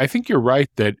 Yeah, I think you're right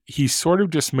that he sort of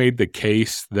just made the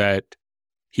case that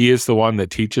he is the one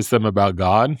that teaches them about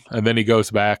God. And then he goes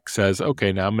back, says,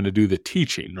 okay, now I'm going to do the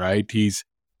teaching, right? He's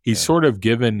sort of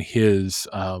given his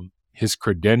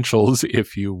credentials,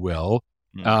 if you will.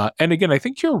 And again, I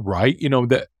think you're right,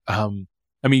 that,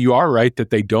 you are right that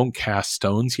they don't cast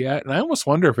stones yet. And I almost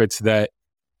wonder if it's that,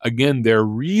 again, their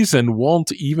reason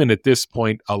won't even at this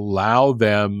point allow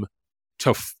them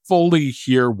to fully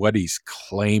hear what he's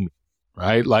claiming,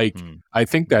 right? I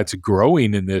think that's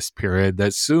growing in this period,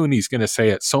 that soon he's going to say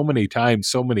it so many times,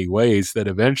 so many ways that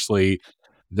eventually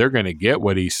they're going to get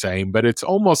what he's saying. But it's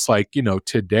almost like,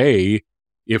 today,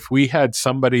 if we had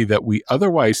somebody that we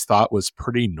otherwise thought was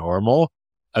pretty normal,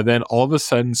 and then all of a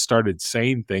sudden started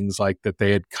saying things like that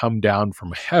they had come down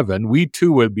from heaven, we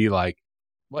too would be like,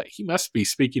 well, he must be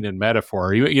speaking in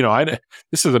metaphor.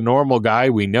 This is a normal guy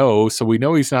we know, so we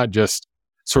know he's not just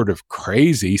sort of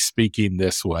crazy speaking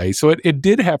this way. So it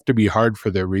did have to be hard for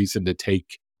their reason to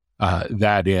take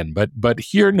that in. But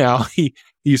here now he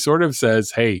sort of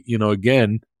says, hey,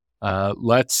 again,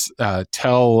 let's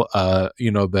tell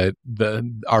that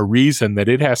our reason that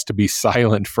it has to be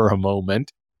silent for a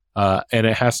moment. And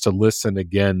it has to listen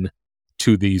again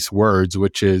to these words,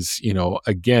 which is,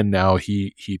 again, now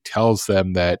he tells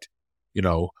them that,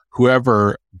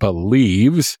 whoever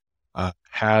believes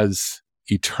has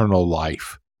eternal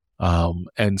life.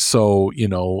 And so,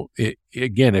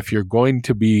 again, if you're going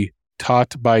to be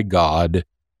taught by God,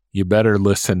 you better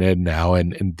listen in now.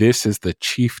 And this is the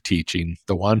chief teaching.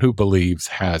 The one who believes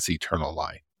has eternal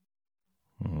life.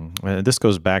 And this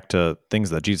goes back to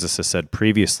things that Jesus has said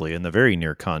previously in the very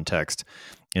near context.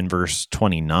 In verse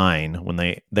 29, when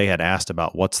they had asked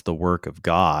about what's the work of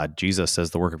God, Jesus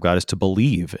says the work of God is to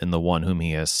believe in the one whom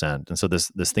he has sent. And so this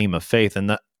theme of faith,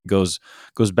 and that goes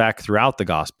back throughout the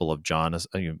Gospel of John, as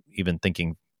even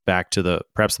thinking back to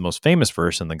perhaps the most famous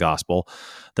verse in the Gospel,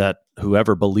 that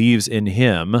whoever believes in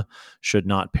him should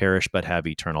not perish but have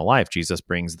eternal life. Jesus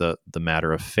brings the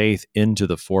matter of faith into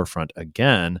the forefront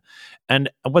again. And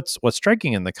what's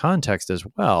striking in the context as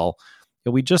well,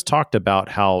 we just talked about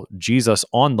how Jesus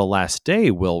on the last day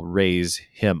will raise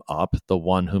him up, the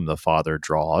one whom the Father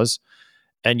draws.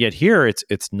 And yet here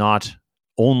it's not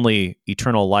only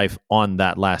eternal life on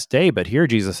that last day, but here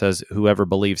Jesus says whoever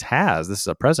believes has. This is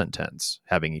a present tense,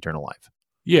 having eternal life.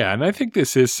 Yeah, and I think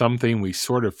this is something we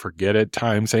sort of forget at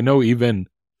times. I know even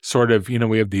sort of,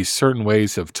 we have these certain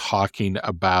ways of talking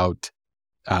about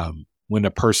when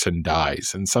a person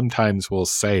dies. And sometimes we'll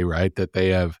say, right, that they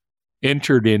have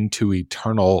entered into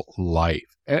eternal life.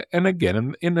 And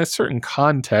again, in a certain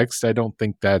context, I don't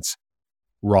think that's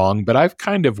wrong, but I've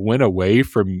kind of went away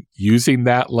from using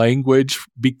that language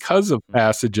because of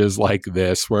passages like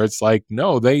this, where it's like,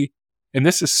 no, and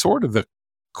this is sort of the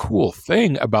cool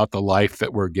thing about the life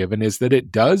that we're given, is that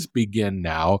it does begin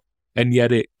now, and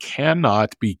yet it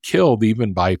cannot be killed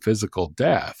even by physical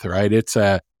death, right? It's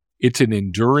an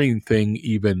enduring thing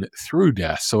even through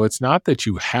death. So it's not that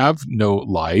you have no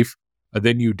life,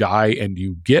 then you die and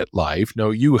you get life.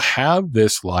 No, you have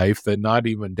this life that not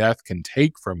even death can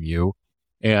take from you.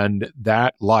 And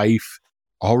that life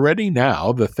already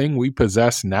now, the thing we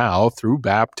possess now through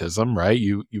baptism, right?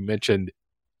 You mentioned,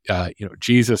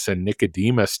 Jesus and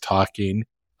Nicodemus talking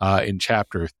in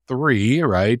chapter 3,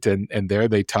 right? And there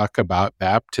they talk about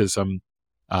baptism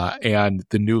and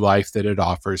the new life that it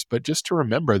offers. But just to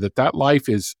remember that life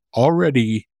is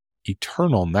already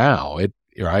eternal now.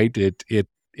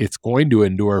 It's going to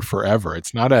endure forever.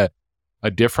 It's not a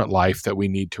different life that we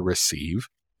need to receive.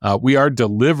 We are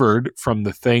delivered from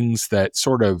the things that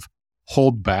sort of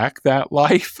hold back that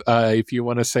life, if you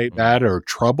want to say that, or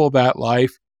trouble that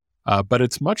life. But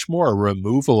it's much more a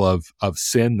removal of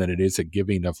sin than it is a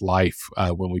giving of life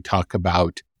when we talk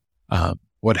about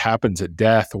what happens at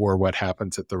death or what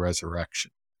happens at the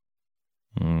resurrection.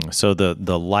 So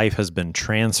the life has been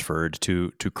transferred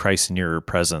to Christ's nearer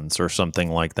presence, or something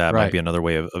like that. Right. Might be another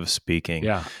way of speaking.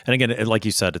 Yeah. And again, like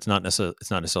you said, it's not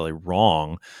necessarily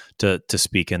wrong to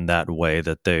speak in that way,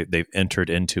 that they've entered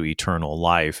into eternal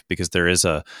life, because there is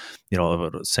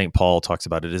St. Paul talks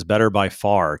about it is better by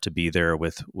far to be there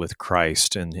with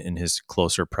Christ and in his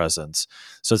closer presence.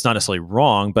 So it's not necessarily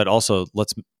wrong, but also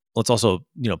let's also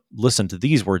listen to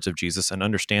these words of Jesus and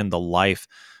understand the life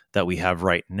that we have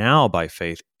right now by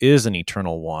faith is an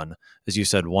eternal one, as you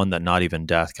said, one that not even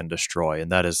death can destroy.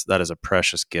 And that is a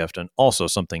precious gift, and also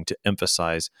something to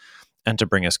emphasize and to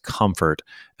bring us comfort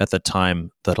at the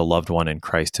time that a loved one in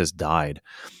Christ has died.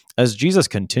 As Jesus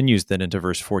continues then into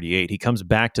verse 48, he comes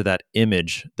back to that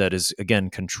image that is, again,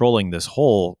 controlling this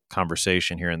whole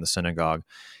conversation here in the synagogue.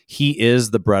 He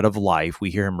is the bread of life.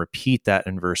 We hear him repeat that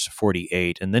in verse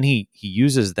 48. And then he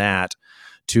uses that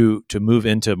to move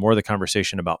into more of the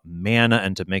conversation about manna,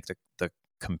 and to make the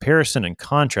comparison and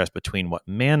contrast between what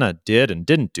manna did and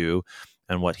didn't do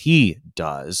and what he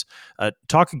does.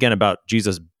 Talk again about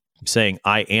Jesus saying,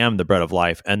 I am the bread of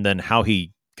life, and then how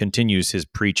he continues his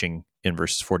preaching in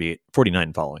verses 48, 49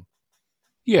 and following.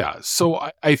 Yeah, so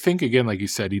I think, again, like you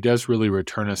said, he does really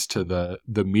return us to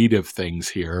the meat of things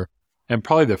here. And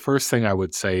probably the first thing I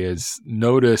would say is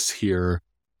notice here,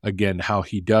 again, how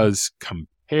he does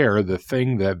compare the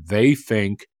thing that they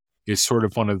think is sort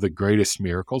of one of the greatest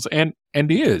miracles, and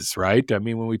is, right? I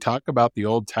mean, when we talk about the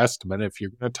Old Testament, if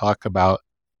you're going to talk about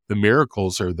the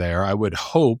miracles are there, I would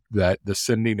hope that the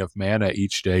sending of manna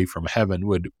each day from heaven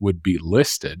would be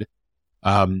listed.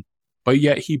 But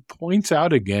yet he points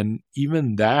out again,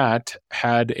 even that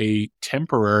had a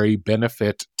temporary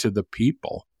benefit to the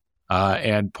people,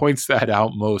 and points that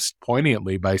out most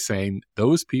poignantly by saying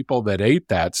those people that ate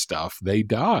that stuff, they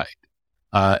died.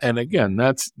 And again,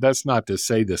 that's not to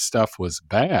say the stuff was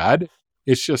bad.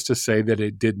 It's just to say that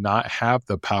it did not have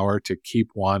the power to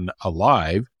keep one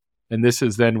alive. And this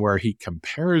is then where he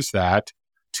compares that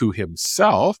to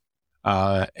himself.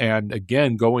 And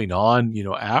again, going on,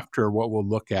 after what we'll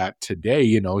look at today,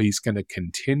 he's going to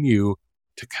continue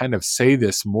to kind of say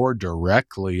this more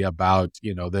directly about,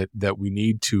 that we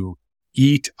need to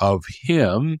eat of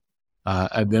him.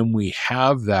 And then we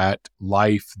have that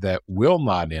life that will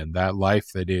not end, that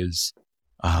life that is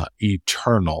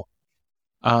eternal.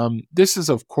 This is,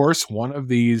 of course, one of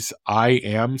these I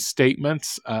am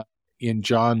statements in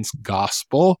John's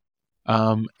gospel.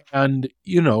 And,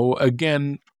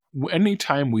 again,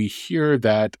 anytime we hear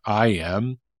that I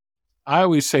am, I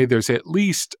always say there's at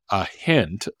least a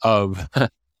hint of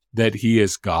that he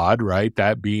is God, right?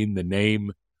 That being the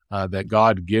name that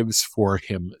God gives for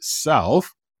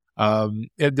himself.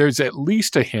 There's at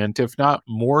least a hint, if not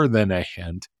more than a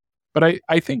hint. But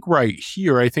I think right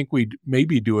here, I think we'd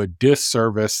maybe do a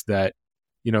disservice that,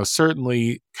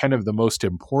 certainly kind of the most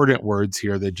important words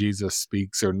here that Jesus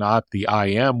speaks are not the I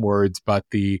am words, but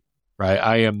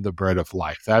I am the bread of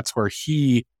life. That's where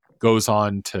he goes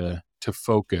on to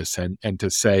focus and to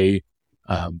say,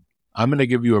 I'm going to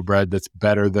give you a bread that's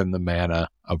better than the manna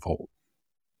of old.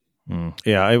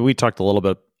 Yeah, we talked a little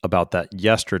bit about that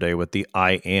yesterday with the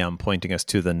I am pointing us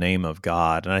to the name of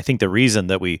God. And I think the reason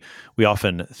that we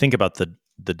often think about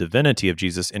the divinity of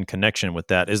Jesus in connection with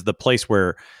that is the place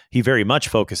where he very much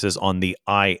focuses on the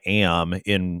I am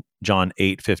in John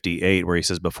 8:58, where he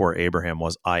says, before Abraham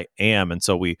was, I am. And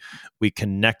so we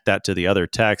connect that to the other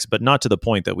text, but not to the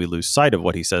point that we lose sight of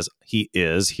what he says he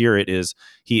is. Here it is,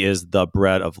 he is the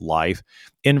bread of life.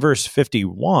 In verse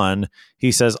 51,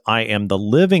 he says, I am the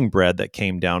living bread that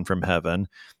came down from heaven. And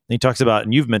he talks about,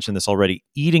 and you've mentioned this already,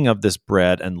 eating of this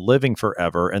bread and living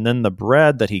forever. And then the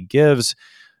bread that he gives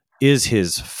is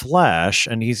his flesh,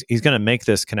 and he's going to make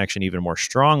this connection even more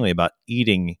strongly about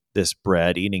eating this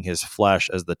bread, eating his flesh,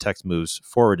 as the text moves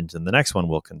forward into the next one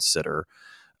we'll consider.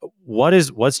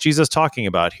 What's Jesus talking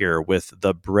about here with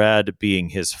the bread being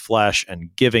his flesh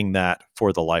and giving that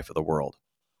for the life of the world?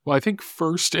 Well, I think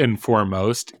first and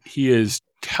foremost, he is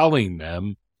telling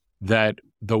them that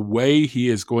the way he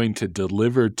is going to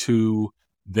deliver to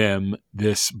them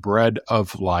this bread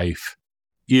of life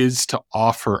is to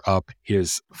offer up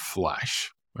his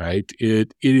flesh, right?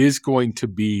 It is going to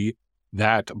be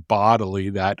that bodily,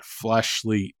 that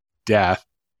fleshly death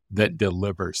that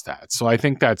delivers that. So I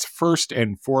think that's first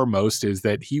and foremost, is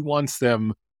that he wants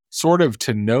them sort of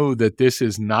to know that this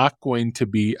is not going to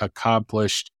be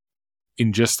accomplished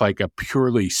in just like a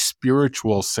purely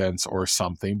spiritual sense or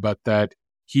something, but that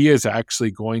he is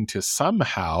actually going to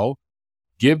somehow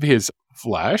give his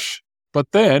flesh.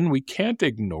 But then we can't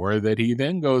ignore that he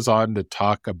then goes on to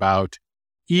talk about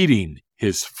eating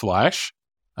his flesh,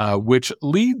 which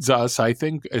leads us, I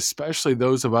think, especially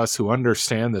those of us who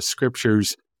understand the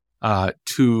scriptures,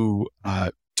 to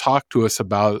talk to us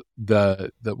about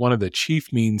the one of the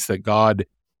chief means that God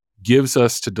gives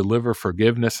us to deliver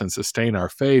forgiveness and sustain our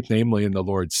faith, namely in the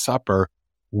Lord's Supper.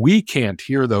 We can't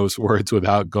hear those words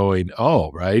without going,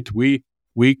 oh, right?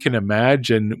 We can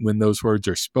imagine when those words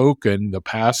are spoken, the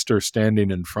pastor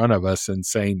standing in front of us and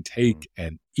saying, take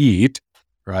and eat,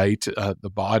 right?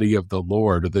 The body of the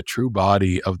Lord, or the true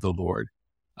body of the Lord.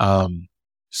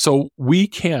 So we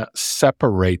can't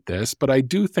separate this, but I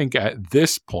do think at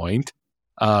this point,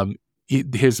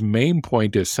 his main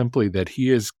point is simply that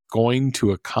he is going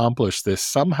to accomplish this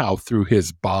somehow through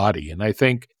his body. And I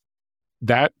think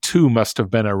that too must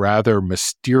have been a rather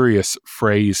mysterious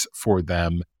phrase for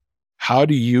them. How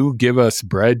do you give us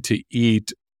bread to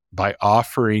eat? By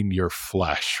offering your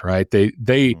flesh, right?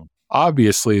 They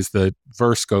obviously, as the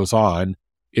verse goes on,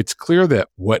 it's clear that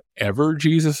whatever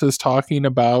Jesus is talking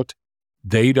about,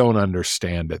 they don't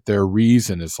understand it. Their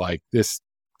reason is like, this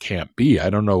can't be.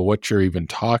 I don't know what you're even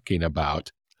talking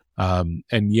about. And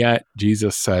yet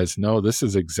Jesus says, no, this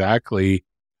is exactly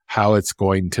how it's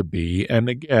going to be. And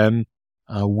again,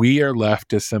 we are left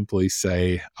to simply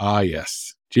say,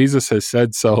 yes, Jesus has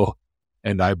said so,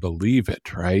 and I believe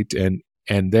it, right? And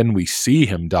then we see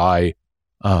him die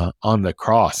on the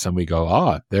cross, and we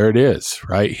go, there it is,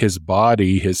 right? His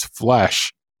body, his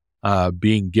flesh,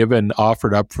 being given,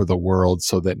 offered up for the world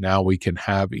so that now we can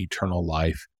have eternal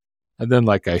life. And then,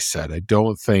 like I said, I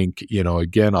don't think,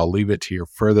 again, I'll leave it to your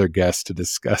further guests to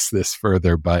discuss this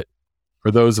further, but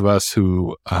for those of us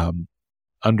who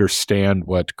understand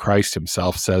what Christ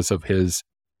himself says of his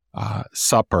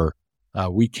supper,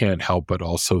 we can't help but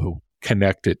also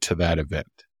connect it to that event.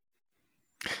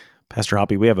 Pastor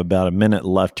Hoppy, we have about a minute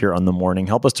left here on the morning.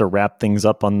 Help us to wrap things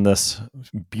up on this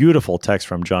beautiful text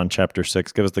from John chapter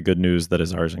 6. Give us the good news that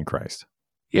is ours in Christ.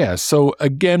 Yeah, so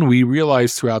again, we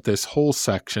realize throughout this whole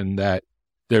section that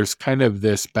there's kind of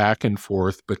this back and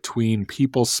forth between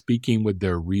people speaking with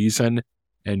their reason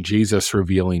and Jesus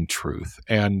revealing truth.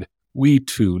 And we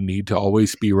too need to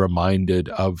always be reminded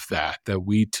of that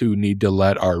we too need to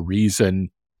let our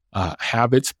reason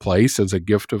have its place as a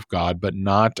gift of God, but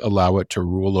not allow it to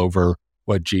rule over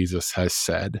what Jesus has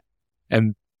said.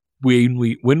 And when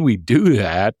we do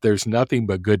that, there's nothing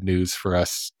but good news for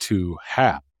us to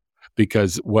have,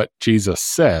 because what Jesus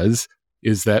says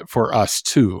is that for us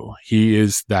too, he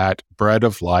is that bread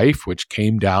of life which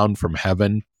came down from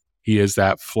heaven. He is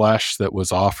that flesh that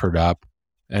was offered up.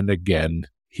 And again,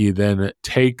 he then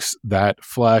takes that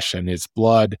flesh and his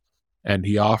blood, and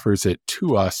he offers it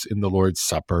to us in the Lord's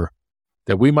Supper,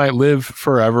 that we might live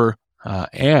forever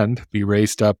and be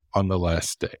raised up on the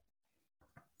last day.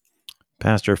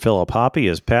 Pastor Philip Hoppy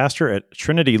is pastor at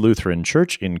Trinity Lutheran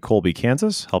Church in Colby,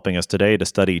 Kansas, helping us today to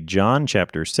study John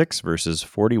chapter 6, verses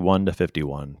 41 to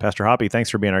 51. Pastor Hoppy,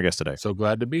 thanks for being our guest today. So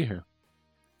glad to be here.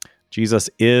 Jesus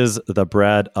is the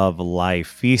bread of life.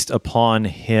 Feast upon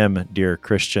him, dear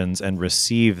Christians, and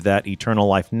receive that eternal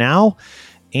life now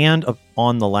and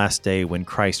on the last day when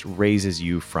Christ raises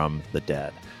you from the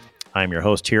dead. I'm your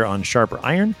host here on Sharper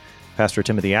Iron. Pastor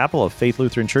Timothy Apple of Faith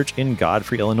Lutheran Church in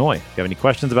Godfrey, Illinois. If you have any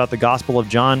questions about the Gospel of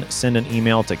John, send an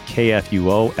email to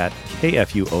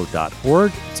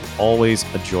kfuo@kfuo.org. It's always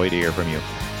a joy to hear from you.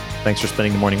 Thanks for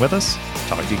spending the morning with us.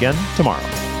 Talk to you again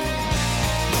tomorrow.